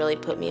age and really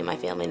put me and my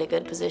family in a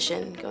good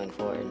position going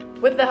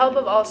forward. With the help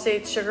of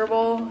Allstate Sugar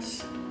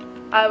Bowls,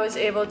 I was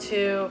able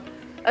to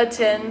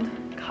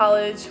attend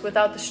college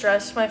without the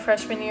stress my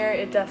freshman year.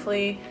 It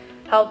definitely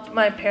helped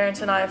my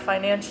parents and I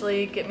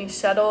financially get me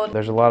settled.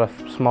 There's a lot of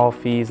small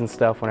fees and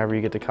stuff whenever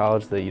you get to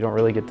college that you don't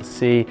really get to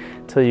see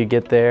until you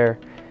get there,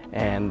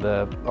 and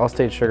the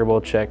Allstate Sugar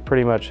Bowl check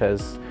pretty much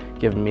has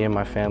given me and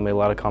my family a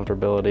lot of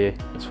comfortability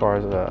as far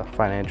as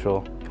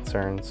financial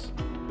concerns.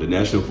 The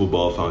National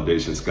Football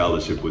Foundation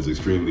Scholarship was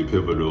extremely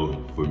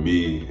pivotal for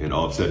me in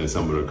offsetting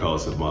some of the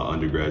costs of my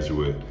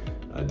undergraduate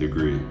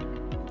degree.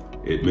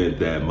 It meant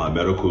that my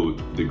medical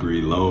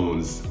degree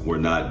loans were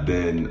not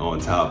then on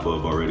top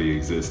of already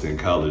existing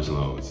college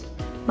loans.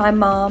 My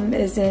mom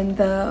is in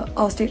the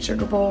Allstate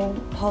Sugar Bowl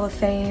Hall of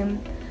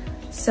Fame,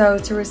 so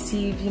to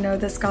receive,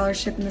 the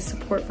scholarship and the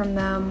support from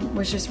them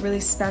was just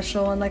really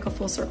special and like a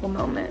full circle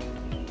moment.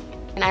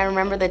 And I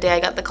remember the day I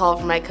got the call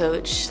from my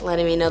coach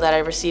letting me know that I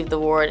received the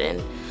award,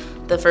 and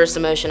the first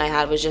emotion I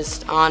had was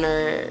just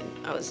honor.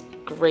 I was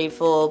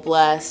grateful,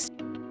 blessed.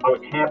 I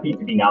was happy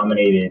to be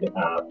nominated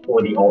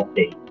for the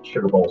Allstate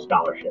Sugar Bowl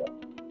Scholarship.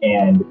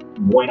 And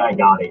when I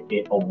got it,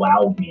 it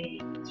allowed me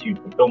to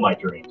fulfill my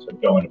dreams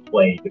of going to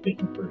play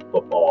Division III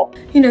football.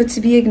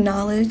 To be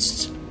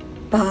acknowledged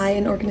by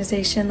an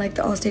organization like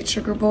the Allstate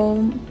Sugar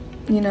Bowl,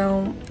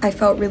 I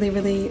felt really,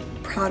 really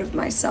proud of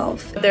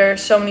myself. There are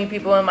so many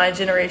people in my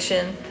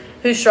generation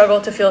who struggle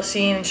to feel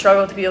seen and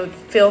struggle to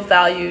feel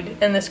valued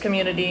in this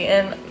community,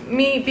 and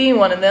me being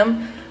one of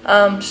them.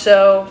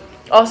 So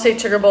Allstate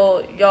Sugar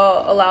Bowl,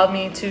 y'all allowed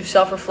me to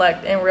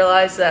self-reflect and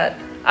realize that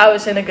I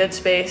was in a good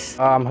space.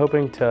 I'm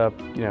hoping to,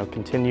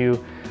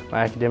 continue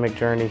my academic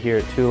journey here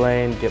at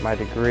Tulane, get my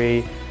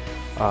degree,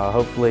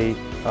 hopefully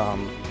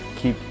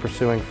keep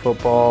pursuing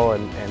football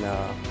and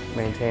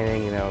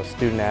maintaining, a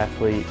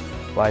student-athlete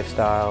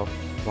lifestyle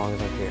as long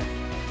as I'm here.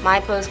 My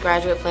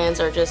postgraduate plans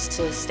are just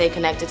to stay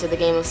connected to the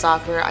game of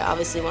soccer. I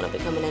obviously want to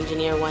become an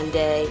engineer one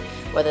day,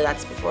 whether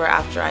that's before or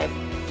after I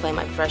play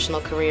my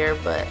professional career,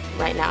 but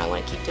right now I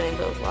want to keep doing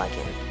both while I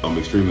can. I'm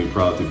extremely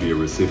proud to be a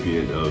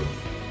recipient of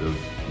the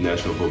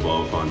National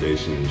Football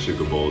Foundation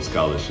Sugar Bowl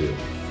Scholarship,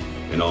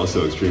 and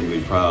also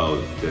extremely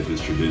proud that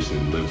this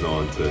tradition lives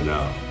on to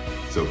now.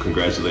 So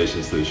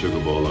congratulations to the Sugar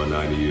Bowl on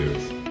 90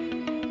 years.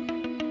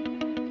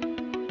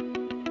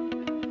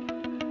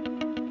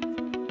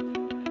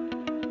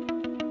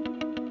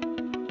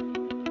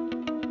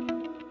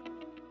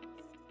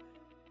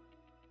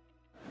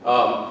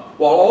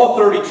 While all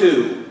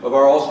 32 of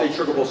our Allstate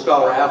Sugar Bowl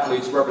Scholar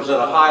athletes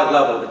represent a high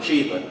level of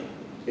achievement,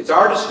 it's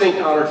our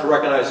distinct honor to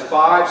recognize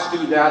 5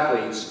 student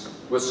athletes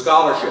with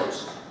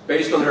scholarships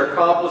based on their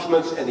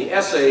accomplishments and the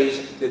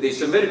essays that they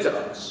submitted to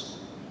us.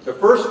 The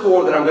first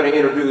 4 that I'm going to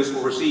introduce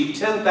will receive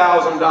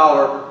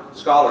 $10,000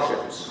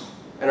 scholarships.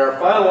 And our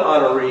final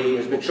honoree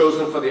has been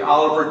chosen for the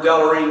Oliver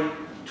Dellery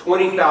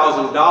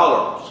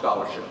 $20,000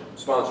 scholarship,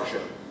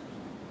 sponsorship.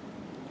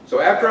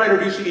 So after I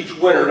introduce each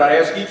winner, I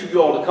ask each of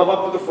you all to come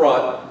up to the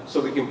front so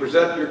we can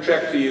present your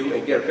check to you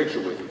and get a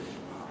picture with you.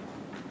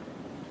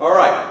 All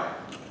right,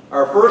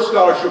 our first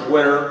scholarship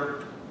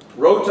winner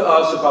wrote to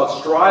us about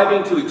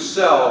striving to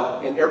excel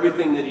in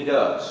everything that he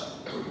does.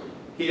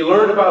 He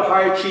learned about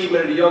high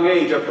achievement at a young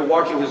age after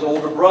watching his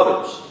older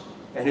brothers,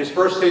 and his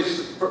first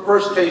taste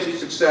of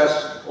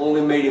success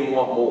only made him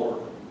want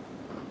more.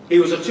 He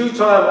was a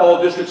 2-time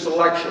all-district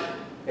selection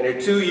and a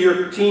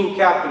 2-year team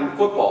captain in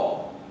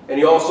football, and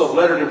he also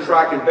lettered in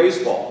track and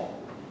baseball.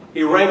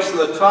 He ranks in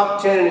the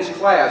top 10 in his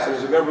class and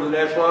is a member of the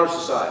National Honor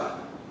Society.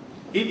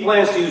 He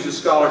plans to use his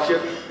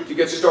scholarship to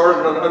get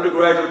started on an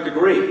undergraduate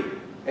degree,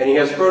 and he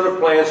has further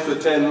plans to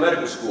attend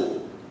medical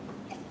school.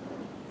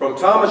 From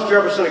Thomas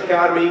Jefferson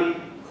Academy,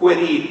 Quinn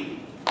Eden.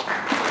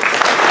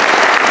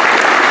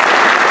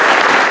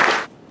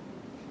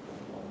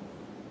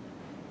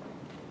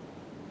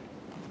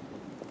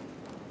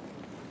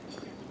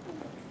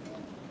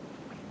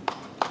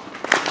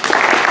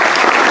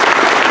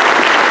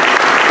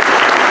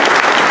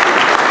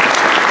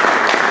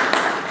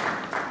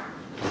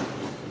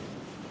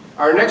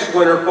 Our next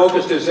winner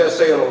focused his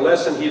essay on a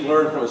lesson he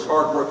learned from his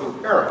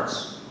hardworking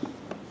parents.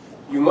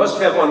 You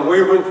must have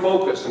unwavering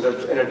focus and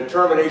a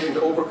determination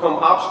to overcome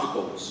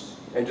obstacles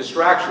and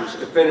distractions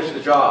to finish the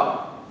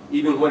job,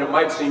 even when it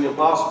might seem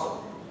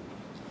impossible.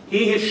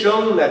 He has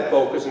shown that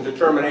focus and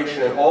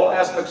determination in all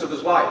aspects of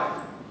his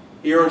life.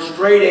 He earned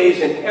straight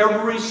A's in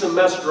every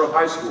semester of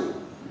high school.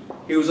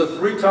 He was a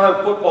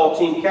 3-time football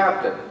team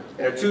captain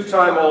and a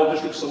 2-time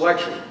all-district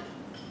selection.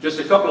 Just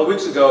a couple of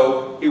weeks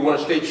ago, he won a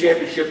state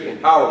championship in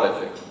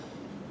powerlifting.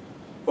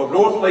 From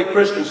North Lake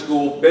Christian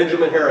School,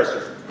 Benjamin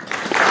Harrison.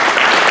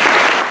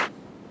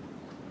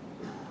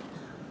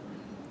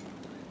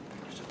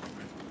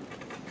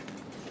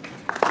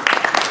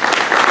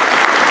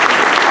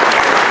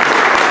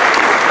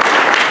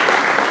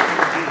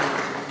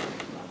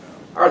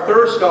 Our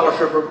third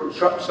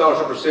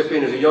scholarship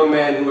recipient is a young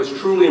man who has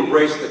truly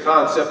embraced the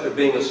concept of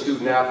being a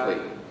student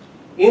athlete.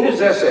 In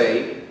his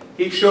essay,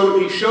 he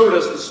showed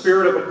us the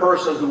spirit of a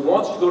person who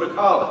wants to go to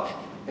college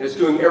and is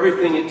doing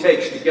everything it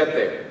takes to get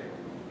there.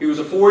 He was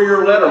a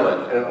 4-year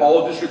letterman and an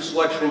all-district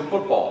selection in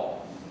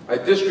football, a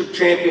district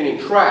champion in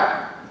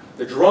track,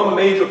 the drum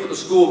major for the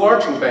school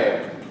marching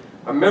band,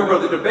 a member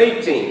of the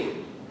debate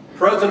team,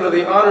 president of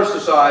the Honor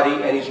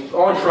Society, and he's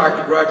on track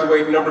to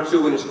graduate number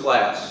 2 in his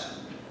class.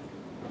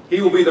 He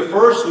will be the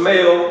first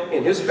male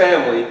in his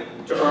family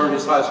to earn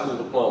his high school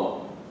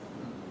diploma.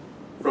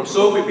 From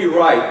Sophie P.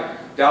 Wright,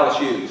 Dallas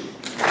Hughes.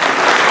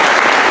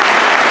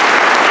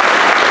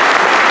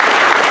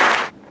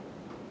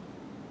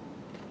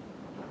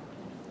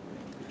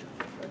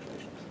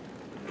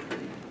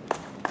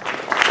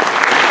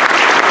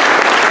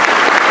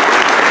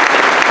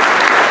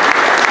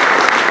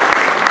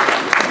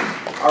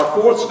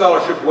 Our fourth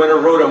scholarship winner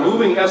wrote a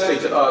moving essay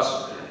to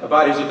us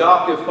about his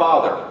adoptive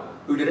father,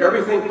 who did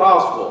everything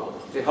possible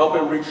to help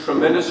him reach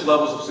tremendous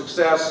levels of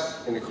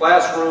success in the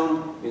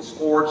classroom, in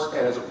sports,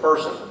 and as a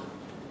person.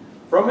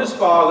 From his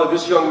father,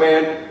 this young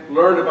man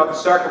learned about the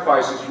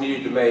sacrifices he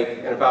needed to make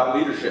and about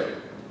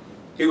leadership.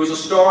 He was a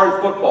star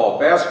in football,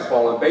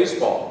 basketball, and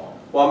baseball,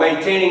 while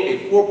maintaining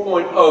a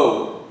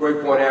 4.0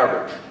 grade point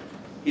average.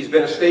 He's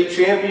been a state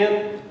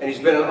champion, and he's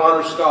been an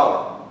honor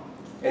scholar.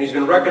 And he's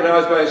been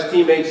recognized by his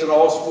teammates in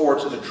all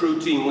sports as a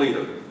true team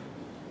leader.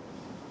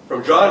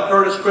 From John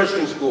Curtis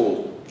Christian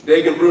School,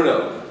 Dagan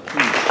Bruno.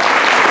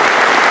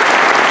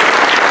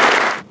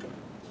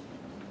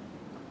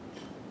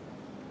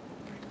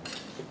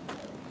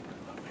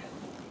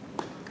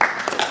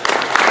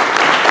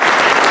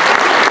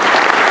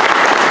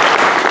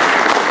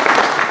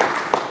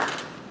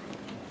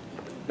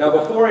 Now,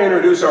 before I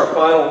introduce our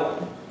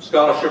final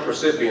scholarship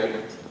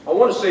recipient, I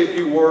want to say a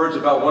few words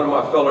about one of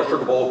my fellow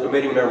Sugar Bowl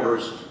committee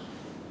members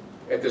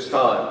at this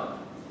time.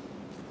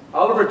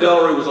 Oliver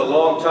Dellery was a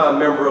longtime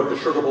member of the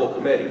Sugar Bowl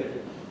committee.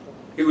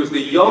 He was the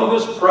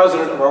youngest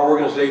president of our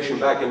organization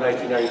back in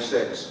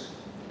 1996,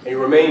 and he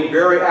remained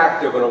very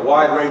active in a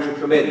wide range of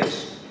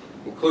committees,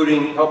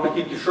 including helping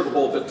keep the Sugar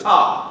Bowl at the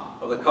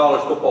top of the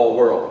college football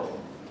world.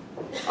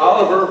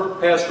 Oliver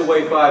passed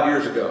away 5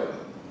 years ago,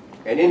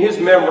 and in his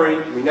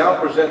memory, we now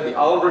present the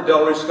Oliver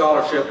Dellery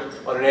Scholarship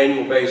on an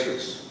annual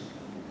basis.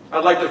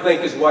 I'd like to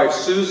thank his wife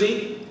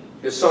Susie,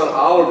 his son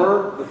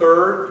Oliver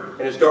III,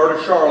 and his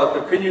daughter Charlotte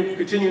for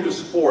continuing to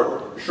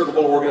support the Sugar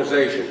Bowl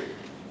organization.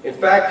 In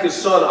fact, his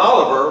son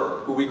Oliver,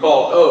 who we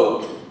call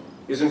O,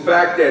 is in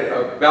fact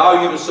a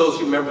valued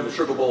associate member of the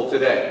Sugar Bowl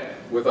today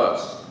with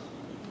us.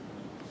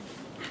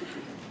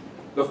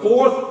 The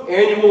fourth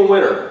annual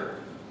winner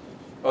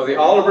of the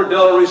Oliver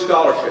Dellery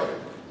Scholarship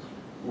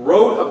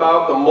wrote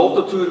about the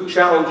multitude of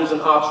challenges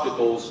and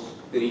obstacles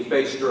that he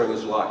faced during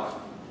his life.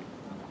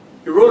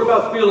 He wrote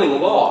about feeling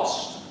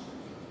lost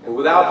and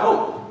without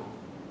hope.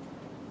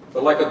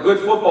 But like a good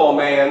football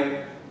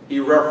man, he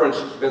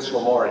referenced Vince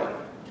Lombardi.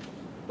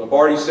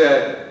 Lombardi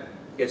said,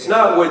 "It's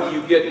not whether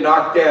you get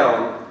knocked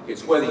down,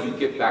 it's whether you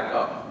get back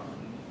up."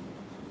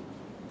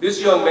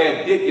 This young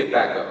man did get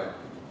back up,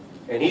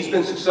 and he's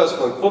been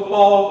successful in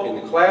football, in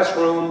the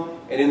classroom,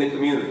 and in the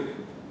community.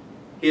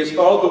 He has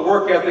followed the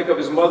work ethic of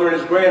his mother and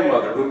his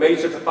grandmother, who made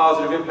such a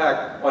positive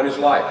impact on his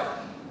life,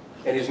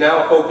 and is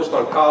now focused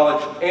on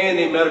college and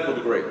a medical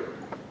degree.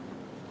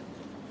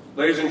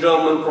 Ladies and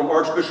gentlemen, from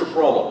Archbishop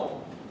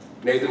Rommel,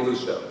 Nathan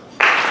Lustow.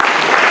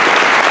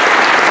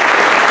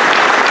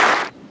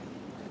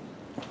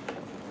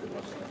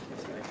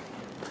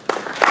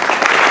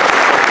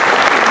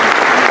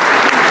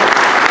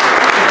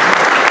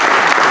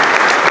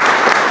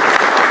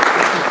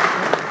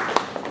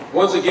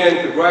 Once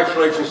again,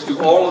 congratulations to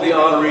all of the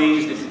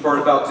honorees that you've heard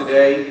about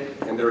today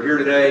and that are here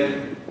today.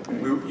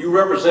 You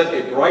represent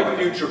a bright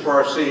future for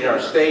our city and our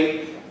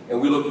state, and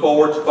we look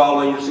forward to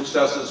following your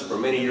successes for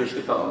many years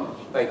to come.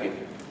 Thank you.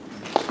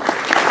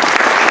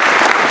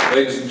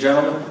 Ladies and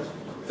gentlemen,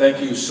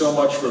 thank you so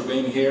much for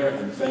being here,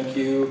 and thank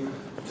you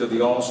to the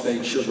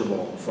Allstate Sugar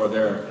Bowl for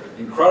their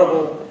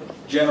incredible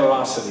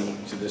generosity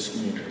to this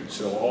community.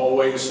 So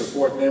always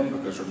support them,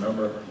 because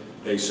remember,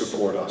 they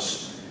support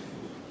us.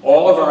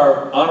 All of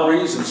our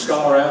honorees and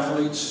scholar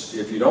athletes,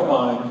 if you don't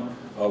mind,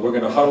 we're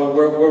going to huddle.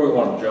 Where we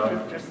want them,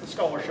 John? Just the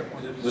scholarship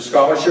winners. The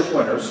scholarship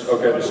winners.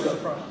 Okay,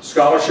 the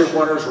scholarship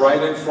winners right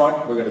in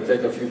front. We're going to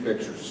take a few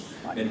pictures.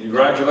 And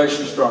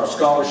congratulations to our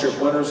scholarship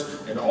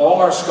winners and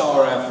all our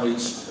scholar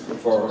athletes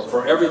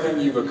for everything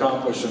you've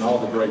accomplished and all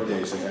the great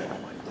days ahead.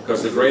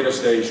 Because the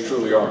greatest days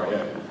truly are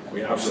ahead.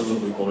 We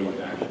absolutely believe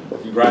that.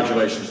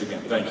 Congratulations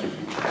again. Thank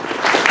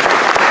you.